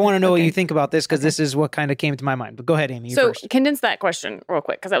you? I want to know what Okay. you think about this because this is what kind of came to my mind. But go ahead, Amy. You So first. condense that question real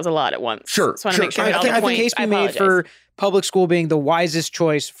quick because that was a lot at once. Sure, Just want to sure. make sure we hit I all think the the points. case I be made apologize. for public school being the wisest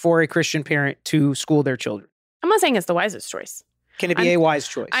choice for a Christian parent to school their children. I'm not saying it's the wisest choice. Can it be a wise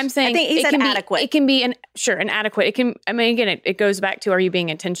choice? I'm saying I think he it said can adequate. Be, it can be an adequate. It can. I mean, again, it goes back to, are you being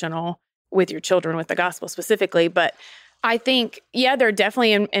intentional with your children with the gospel specifically? But I think, yeah, there are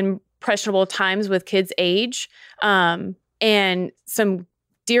definitely impressionable times with kids' age, and some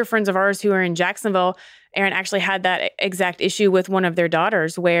dear friends of ours who are in Jacksonville, Aaron, actually had that exact issue with one of their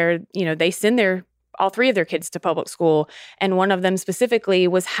daughters, where they send all three of their kids to public school, and one of them specifically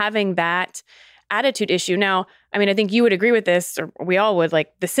was having that attitude issue. Now, I mean, I think you would agree with this, or we all would,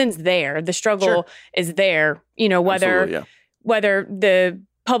 like, the sin's there, the struggle Sure. is there, whether Absolutely, yeah. whether the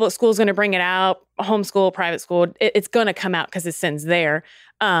public school is going to bring it out, homeschool, private school, it's going to come out because the sin's there.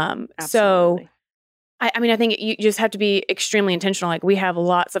 So Absolutely. I mean, I think you just have to be extremely intentional. Like, we have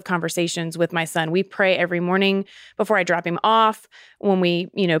lots of conversations with my son. We pray every morning before I drop him off. When we,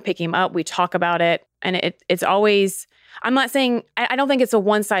 pick him up, we talk about it. And it's always, I'm not saying, I don't think it's a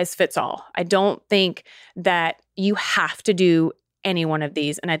one size fits all. I don't think that you have to do any one of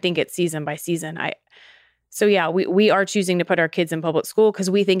these. And I think it's season by season. So yeah, we are choosing to put our kids in public school because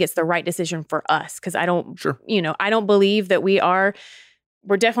we think it's the right decision for us. Because I don't, Sure. I don't believe that we're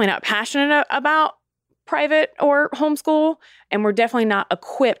definitely not passionate about private or homeschool, and we're definitely not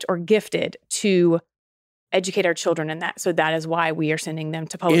equipped or gifted to educate our children in that. So that is why we are sending them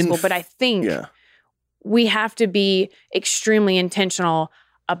to public school. But I think Yeah. we have to be extremely intentional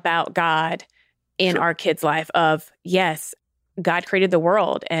about God in Sure. our kids' life of, yes, God created the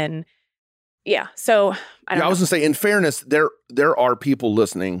world. And yeah, so I don't I was know. gonna say, in fairness, there are people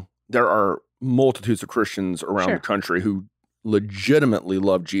listening. There are multitudes of Christians around Sure. the country who legitimately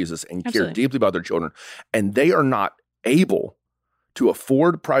love Jesus and care Absolutely. deeply about their children, and they are not able to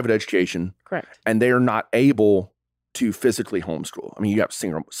afford private education, Correct. and they are not able to physically homeschool. I mean, you have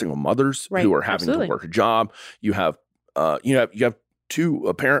single mothers Right. who are having Absolutely. to work a job. You have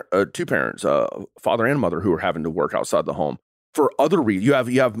two parents, father and mother, who are having to work outside the home for other reasons.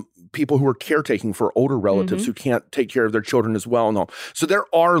 You have people who are caretaking for older relatives who can't take care of their children as well. No, so there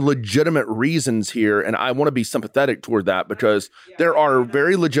are legitimate reasons here, and I want to be sympathetic toward that because there are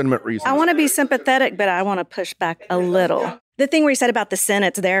very legitimate reasons. I want to be sympathetic, but I want to push back a little. The thing where you said about the sin,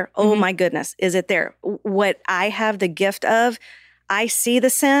 it's there. Oh my goodness, is it there? What I have the gift of, I see the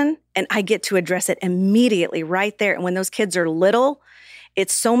sin and I get to address it immediately right there. And when those kids are little,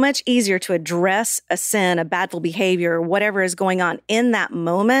 it's so much easier to address a sin, a badful behavior, or whatever is going on in that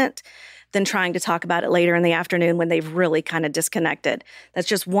moment than trying to talk about it later in the afternoon when they've really kind of disconnected. That's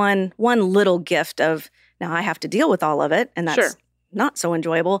just one little gift of, now I have to deal with all of it, and that's Sure. not so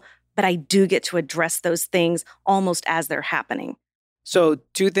enjoyable, but I do get to address those things almost as they're happening. So,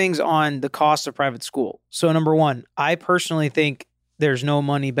 two things on the cost of private school. So, number one, I personally think there's no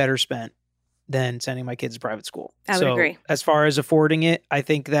money better spent than sending my kids to private school. I would agree. As far as affording it, I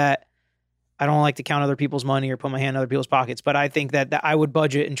think that I don't like to count other people's money or put my hand in other people's pockets, but I think that I would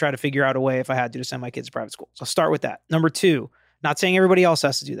budget and try to figure out a way if I had to send my kids to private school. So I'll start with that. Number two, not saying everybody else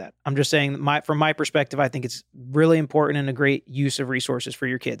has to do that. I'm just saying from my perspective, I think it's really important and a great use of resources for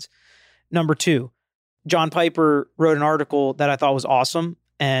your kids. Number two, John Piper wrote an article that I thought was awesome,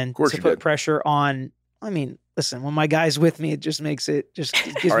 and course to he put did. pressure on, I mean, listen, when my guy's with me, it just gives All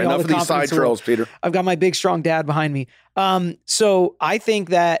me right, all enough the of these side confidence in the world. trails, Peter. I've got my big, strong dad behind me. So I think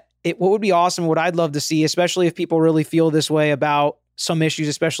that what would be awesome, what I'd love to see, especially if people really feel this way about some issues,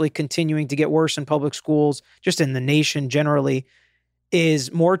 especially continuing to get worse in public schools, just in the nation generally,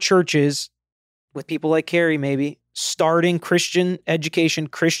 is more churches with people like Carrie maybe starting Christian education,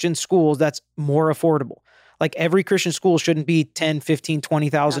 Christian schools that's more affordable. Like every Christian school shouldn't be $10,000, $15,000,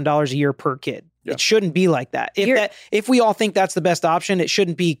 $20,000 a year per kid. Yeah. It shouldn't be like that. If we all think that's the best option, it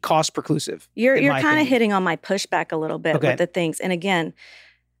shouldn't be cost preclusive. You're in my kind of opinion. hitting on my pushback a little bit Okay. with the things. And again,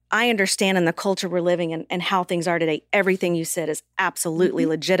 I understand in the culture we're living in and how things are today, everything you said is absolutely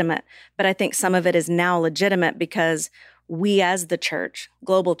legitimate. But I think some of it is now legitimate because we as the church,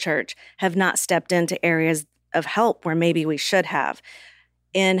 global church, have not stepped into areas of help where maybe we should have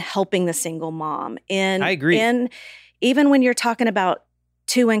in helping the single mom. I agree. In even when you're talking about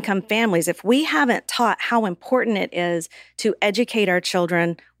two-income families, if we haven't taught how important it is to educate our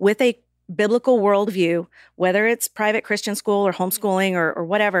children with a biblical worldview, whether it's private Christian school or homeschooling or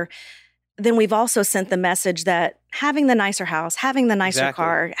whatever, then we've also sent the message that having the nicer house, having the nicer Exactly.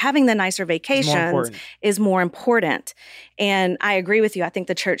 car, having the nicer vacations important. is more important. And I agree with you. I think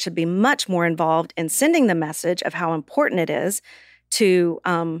the church should be much more involved in sending the message of how important it is to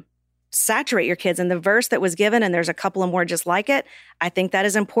saturate your kids. And the verse that was given, and there's a couple of more just like it, I think that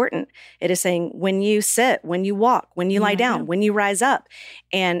is important. It is saying, when you sit, when you walk, when you lie down, when you rise up.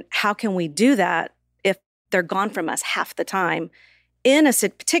 And how can we do that if they're gone from us half the time,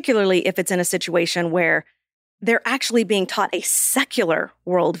 particularly if it's in a situation where they're actually being taught a secular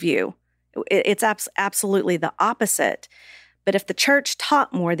worldview? It's absolutely the opposite. But if the church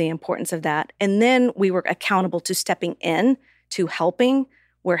taught more the importance of that, and then we were accountable to stepping in to helping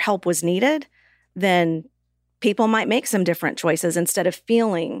where help was needed, then people might make some different choices instead of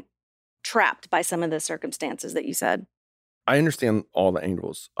feeling trapped by some of the circumstances that you said. I understand all the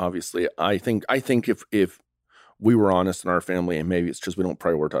angles. Obviously, I think if we were honest in our family, and maybe it's just we don't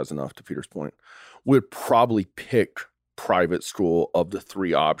prioritize enough, to Peter's point, we'd probably pick private school of the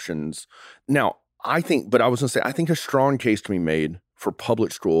three options. Now, I think a strong case can be made for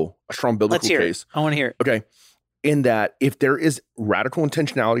public school, a strong biblical Let's hear case. it. I want to hear it. Okay. In that, if there is radical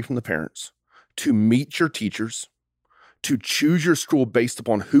intentionality from the parents to meet your teachers, to choose your school based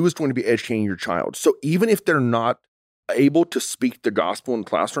upon who is going to be educating your child. So even if they're not able to speak the gospel in the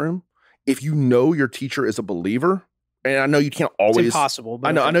classroom, if you know your teacher is a believer, and I know you can't always. It's impossible.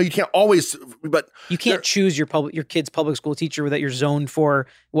 But I know you can't always, but you can't choose your kid's public school teacher that you're zoned for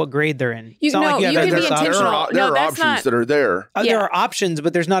what grade they're in. It's not like you can be to decide. intentional. There are that's options not- that are there. There are options,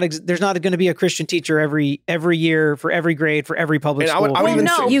 but there's not going to be a Christian teacher every year for every grade for every public And I would- school. I would Well, even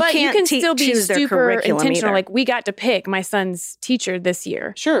no, say- You but you can't can still be choose their super curriculum intentional. either. Like, we got to pick my son's teacher this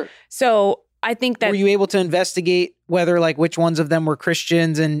year. Sure. So I think that Were you able to investigate whether which ones of them were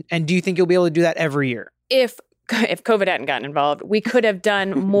Christians, and do you think you'll be able to do that every year? if COVID hadn't gotten involved, we could have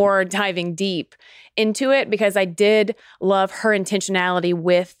done more diving deep into it, because I did love her intentionality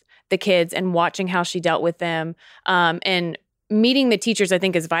with the kids and watching how she dealt with them. And meeting the teachers, I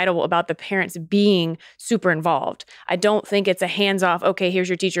think, is vital about the parents being super involved. I don't think it's a hands-off, okay, here's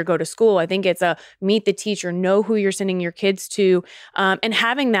your teacher, go to school. I think it's a meet the teacher, know who you're sending your kids to, and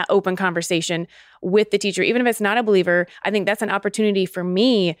having that open conversation with the teacher. Even if it's not a believer, I think that's an opportunity for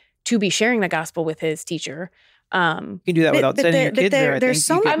me to be sharing the gospel with his teacher. You can do that without sending your kids there. There's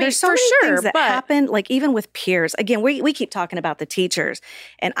so many for things sure, that but- happen, like even with peers. Again, we keep talking about the teachers,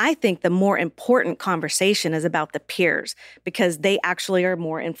 and I think the more important conversation is about the peers, because they actually are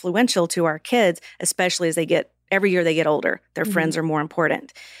more influential to our kids, especially as every year they get older. Their friends are more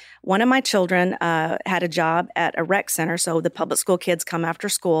important. One of my children had a job at a rec center, so the public school kids come after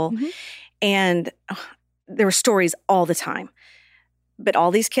school, and there were stories all the time. But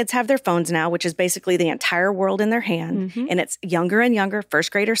all these kids have their phones now, which is basically the entire world in their hand. And it's younger and younger.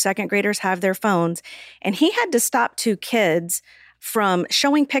 First graders, second graders have their phones. And he had to stop two kids from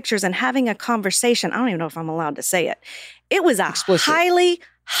showing pictures and having a conversation. I don't even know if I'm allowed to say it. It was a Explicit. highly,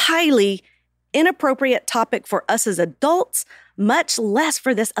 highly inappropriate topic for us as adults, much less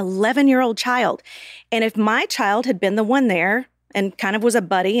for this 11-year-old child. And if my child had been the one there and kind of was a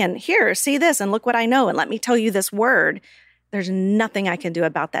buddy, and here, see this, and look what I know, and let me tell you this word, there's nothing I can do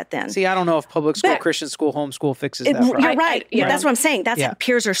about that then. See, I don't know if public school, But- Christian school, homeschool fixes It- that problem. you're right. Yeah. That's what I'm saying.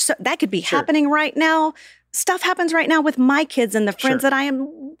 Peers are that could be Sure. happening right now. Stuff happens right now with my kids and the friends Sure. that I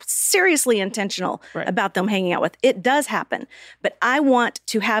am seriously intentional Right. about them hanging out with. It does happen. But I want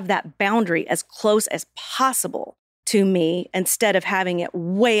to have that boundary as close as possible to me instead of having it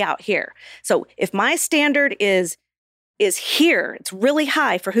way out here. So if my standard is here, it's really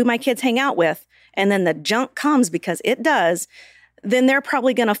high for who my kids hang out with, and then the junk comes, because it does, then they're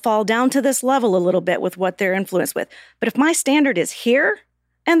probably going to fall down to this level a little bit with what they're influenced with. But if my standard is here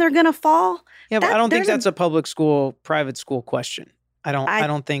and they're going to fall, Yeah, but that- I don't think there's a- that's a public school, private school question. I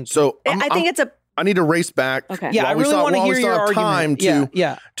don't think. So I think it's a I need to race back. Okay. Yeah, I really want to while we hear still your have argument. time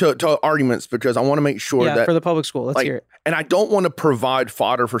yeah, to arguments, because I want to make sure yeah, that for the public school. Let's like, hear it. and I don't want to provide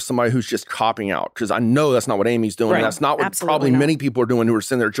fodder for somebody who's just copying out, because I know that's not what Amy's doing. Right. And that's not what Absolutely probably not. many people are doing who are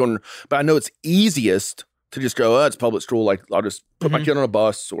sending their children. But I know it's easiest to just go, oh, it's public school. Like, I'll just put my kid on a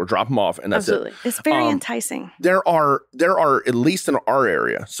bus or drop them off, and that's absolutely. it. it's very enticing. There are at least in our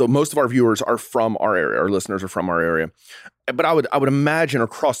area. So most of our viewers are from our area. Our listeners are from our area. but I would imagine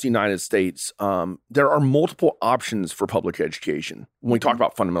across the United States, there are multiple options for public education. When we talk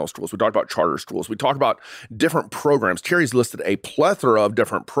about fundamental schools, we talk about charter schools, we talk about different programs. Terry's listed a plethora of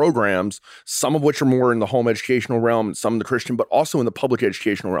different programs, some of which are more in the home educational realm and some in the Christian, but also in the public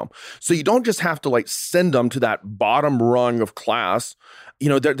educational realm. So you don't just have to like send them to that bottom rung of class. You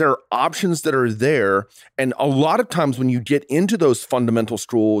know, there are options that are there. And a lot of times when you get into those fundamental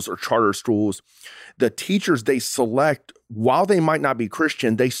schools or charter schools, the teachers they select, while they might not be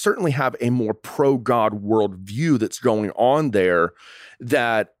Christian, they certainly have a more pro-God worldview that's going on there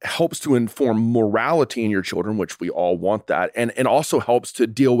that helps to inform morality in your children, which we all want that, and also helps to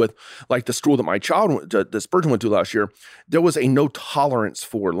deal with, like the school that my child went to, that Spurgeon went to last year, there was a no tolerance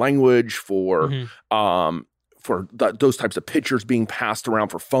for language, for those types of pictures being passed around,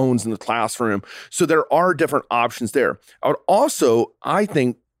 for phones in the classroom. So there are different options there. I would also, I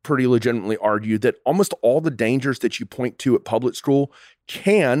think, pretty legitimately argue that almost all the dangers that you point to at public school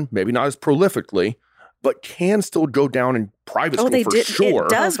can, maybe not as prolifically, but can still go down in private school for sure. It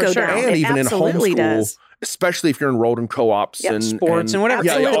does go down. And even in homeschool, does. especially if you're enrolled in co-ops and sports and whatever.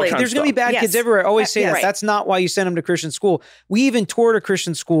 Absolutely. There's going to be bad kids everywhere. I always say that. That's not why you send them to Christian school. We even toured a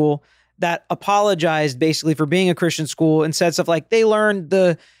Christian school that apologized basically for being a Christian school and said stuff like they learned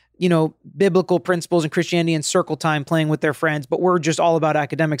the, biblical principles in Christianity in circle time playing with their friends, but we're just all about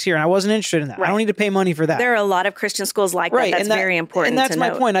academics here. And I wasn't interested in that. Right. I don't need to pay money for that. There are a lot of Christian schools like that. That's very important. And that's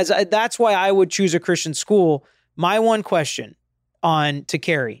my point. That's why I would choose a Christian school. My one question to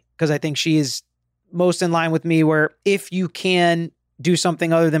Carrie, because I think she is most in line with me, where if you can do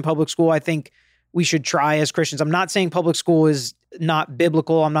something other than public school, I think we should try as Christians. I'm not saying public school is not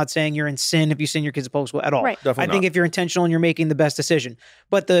biblical. I'm not saying you're in sin if you send your kids to public school at all. Right. Definitely I think if you're intentional and you're making the best decision.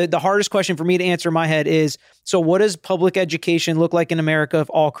 But the hardest question for me to answer in my head is, so what does public education look like in America if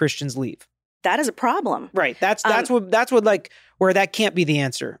all Christians leave? That is a problem. Right. That's what like where that can't be the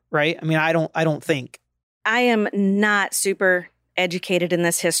answer, right? I mean, I don't think. I am not super educated in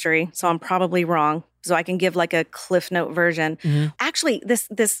this history, so I'm probably wrong. So I can give like a Cliff Note version. Mm-hmm. Actually,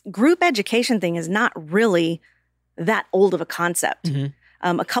 this group education thing is not really that old of a concept.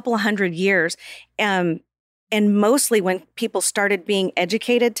 Mm-hmm. A couple of 100 years. And mostly when people started being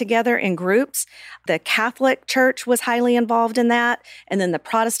educated together in groups, the Catholic Church was highly involved in that. And then the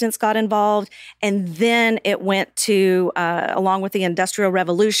Protestants got involved. And then it went to, along with the Industrial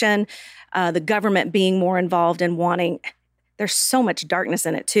Revolution, the government being more involved in wanting, there's so much darkness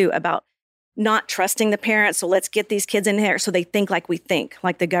in it too, about not trusting the parents. So let's get these kids in here so they think like we think,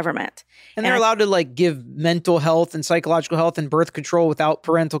 like the government. And they're allowed to like give mental health and psychological health and birth control without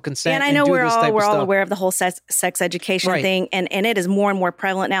parental consent. And I know we're all aware of the whole sex education thing. And it is more and more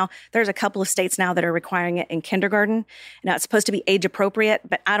prevalent now. There's a couple of states now that are requiring it in kindergarten. Now it's supposed to be age appropriate,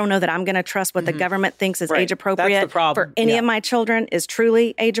 but I don't know that I'm going to trust what the government thinks is age appropriate. That's the problem. For any of my children is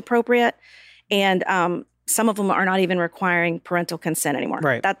truly age appropriate. And some of them are not even requiring parental consent anymore.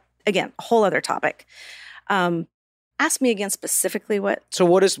 Right. That, again, a whole other topic. Ask me again specifically what. So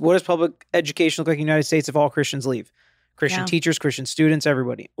what does public education look like in the United States if all Christians leave? Christian teachers, Christian students,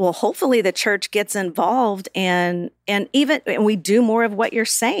 everybody. Well, hopefully the church gets involved and we do more of what you're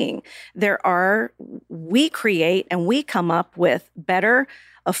saying. We create and we come up with better,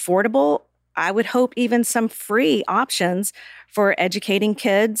 affordable, I would hope even some free options for educating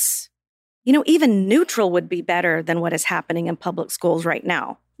kids. Even neutral would be better than what is happening in public schools right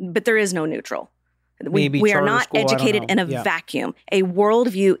now. But there is no neutral. We are not educated in a vacuum. A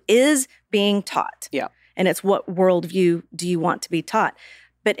worldview is being taught. Yeah. And it's what worldview do you want to be taught?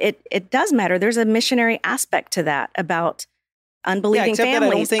 But it does matter. There's a missionary aspect to that about unbelieving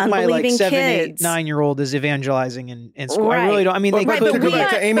families, that I don't think unbelieving my 7, kids. 8, 9-year-old is evangelizing in school. Right. I really don't. I mean, but to go back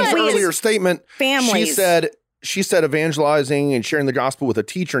to Amy's earlier statement, families. She said evangelizing and sharing the gospel with a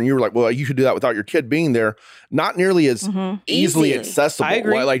teacher, and you were like, well, you could do that without your kid being there. Not nearly as easily accessible. I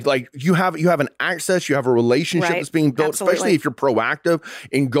agree. Like you have an access, you have a relationship that's being built, especially if you're proactive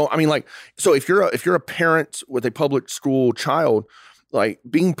and go. I mean, like, so if you're a parent with a public school child, like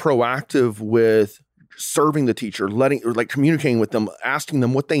being proactive with serving the teacher, communicating with them, asking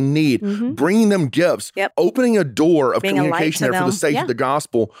them what they need, bringing them gifts, opening a door of communication there for the sake of the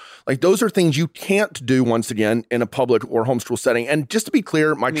gospel. Like those are things you can't do once again in a public or homeschool setting. And just to be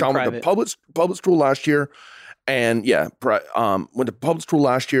clear, my child went to public school last year. And went to public school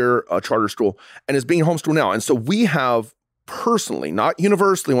last year, charter school, and is being homeschooled now. And so we have personally, not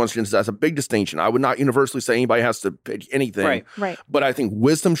universally, once again, that's a big distinction. I would not universally say anybody has to pick anything. Right. But I think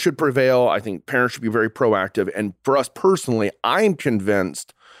wisdom should prevail. I think parents should be very proactive. And for us personally, I'm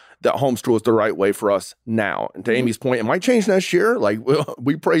convinced that homeschool is the right way for us now. And to Amy's point, it might change next year. Like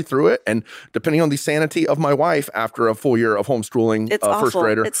we pray through it. And depending on the sanity of my wife after a full year of homeschooling, It's first awful.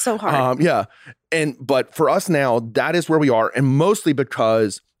 grader. It's so hard. Yeah. But for us now, that is where we are. And mostly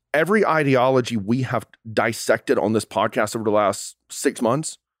because every ideology we have dissected on this podcast over the last 6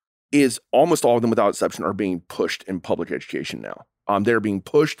 months is almost all of them without exception are being pushed in public education now. They're being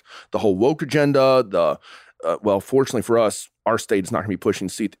pushed. The whole woke agenda, fortunately for us, our state is not going to be pushing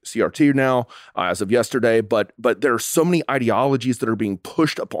CRT now as of yesterday, but there are so many ideologies that are being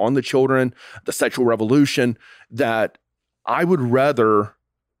pushed upon the children, the sexual revolution, that I would rather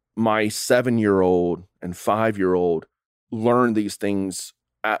my 7-year-old and 5-year-old learn these things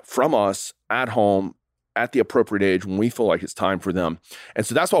from us at home at the appropriate age when we feel like it's time for them. And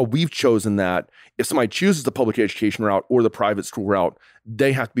so that's why we've chosen that if somebody chooses the public education route or the private school route,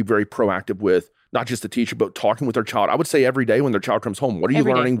 they have to be very proactive with not just the teacher, but talking with their child. I would say every day when their child comes home, what are you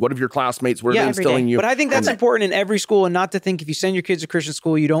learning? What have your classmates, what are they instilling you? But I think that's important in every school, and not to think if you send your kids to Christian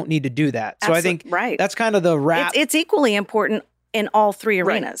school, you don't need to do that. So I think that's kind of the wrap. It's equally important in all three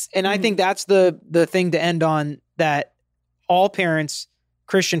arenas. And I think that's the thing to end on, that all parents,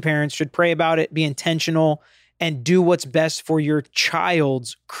 Christian parents, should pray about it, be intentional, and do what's best for your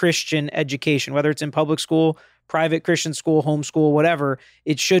child's Christian education, whether it's in public school, private Christian school, homeschool, whatever.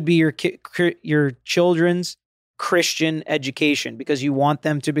 It should be your children's Christian education, because you want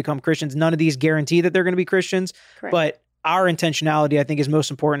them to become Christians. None of these guarantee that they're going to be Christians, but our intentionality, I think, is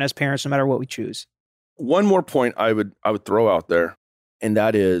most important as parents, no matter what we choose. One more point I would throw out there, and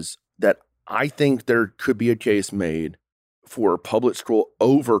that is that I think there could be a case made for public school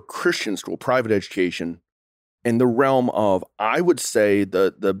over Christian school, private education, in the realm of, I would say,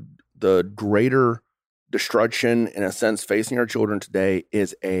 the greater destruction, in a sense, facing our children today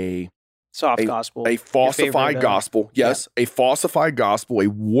is a gospel, a falsified gospel. Yes, a falsified gospel, a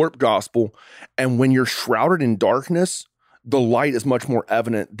warped gospel. And when you're shrouded in darkness, the light is much more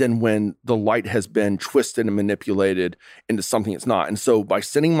evident than when the light has been twisted and manipulated into something it's not. And so by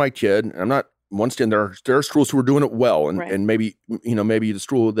sending my kid, and I'm not, once again, there are schools who are doing it well, and maybe the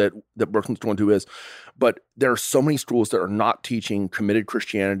school that Brooklyn's going to is, but there are so many schools that are not teaching committed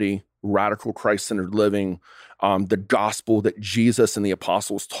Christianity, radical Christ-centered living, the gospel that Jesus and the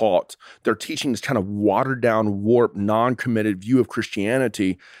apostles taught. They're teaching this kind of watered down, warped, non-committed view of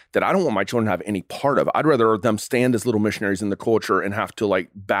Christianity that I don't want my children to have any part of. I'd rather them stand as little missionaries in the culture and have to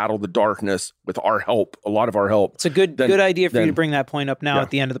battle the darkness with our help, a lot of our help. It's a good idea for you to bring that point up now at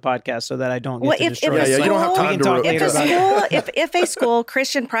the end of the podcast, so that I don't get to destroy it. You don't have time to if a school,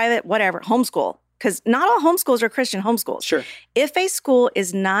 Christian, private, whatever, homeschool, because not all homeschools are Christian homeschools. Sure. If a school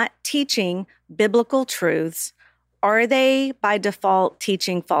is not teaching biblical truths, are they by default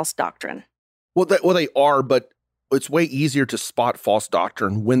teaching false doctrine? Well, they are, but it's way easier to spot false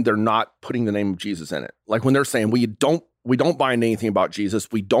doctrine when they're not putting the name of Jesus in it. Like when they're saying, we don't buy into anything about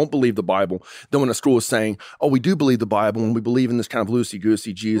Jesus, we don't believe the Bible. Then when a school is saying, oh, we do believe the Bible, and we believe in this kind of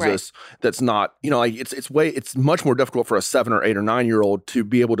loosey-goosey Jesus that's not, it's much more difficult for a 7 or 8 or 9-year-old to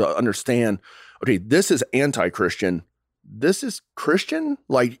be able to understand, okay, this is anti-Christian, this is Christian,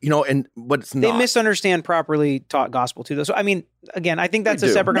 but it's not. They misunderstand properly taught gospel too, though. So, I mean, again, I think that's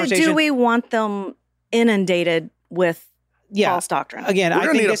a separate conversation. Do we want them inundated with false doctrine? Again, I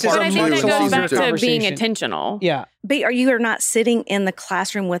think this is a much goes longer back to conversation. being intentional. Yeah. But you are not sitting in the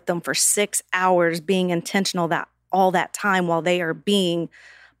classroom with them for 6 hours being intentional all that time while they are being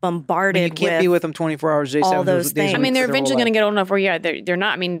bombarded. You can't be with them 24 hours a day. All those things. I mean, they're eventually going to get old enough where they're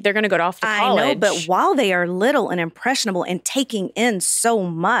not. I mean, they're going to go off to college. I know, but while they are little and impressionable and taking in so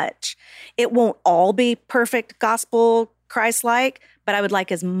much, it won't all be perfect gospel Christ-like, but I would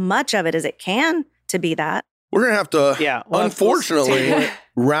like as much of it as it can to be that. We're going to have to, unfortunately,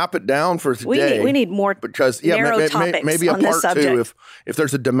 wrap it down for today. We need more because narrow topics maybe a on this part subject. 2 if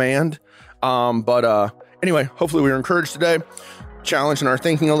there's a demand. But anyway, hopefully we were encouraged today, challenging our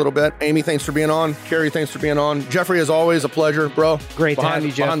thinking a little bit. Amy, thanks for being on. Carrie, thanks for being on. Jeffrey, as always, a pleasure, bro. Great to have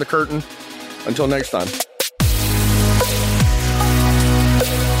you, Jeff. Behind the curtain. Until next time.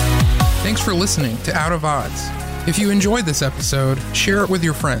 Thanks for listening to Out of Odds. If you enjoyed this episode, share it with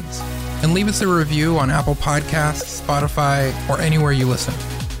your friends and leave us a review on Apple Podcasts, Spotify, or anywhere you listen.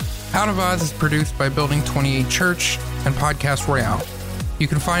 Out of Odds is produced by Building 28 Church and Podcast Royale. You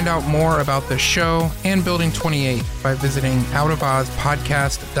can find out more about the show and Building 28 by visiting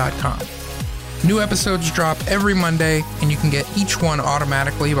outofozpodcast.com. New episodes drop every Monday, and you can get each one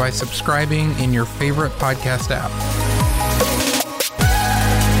automatically by subscribing in your favorite podcast app.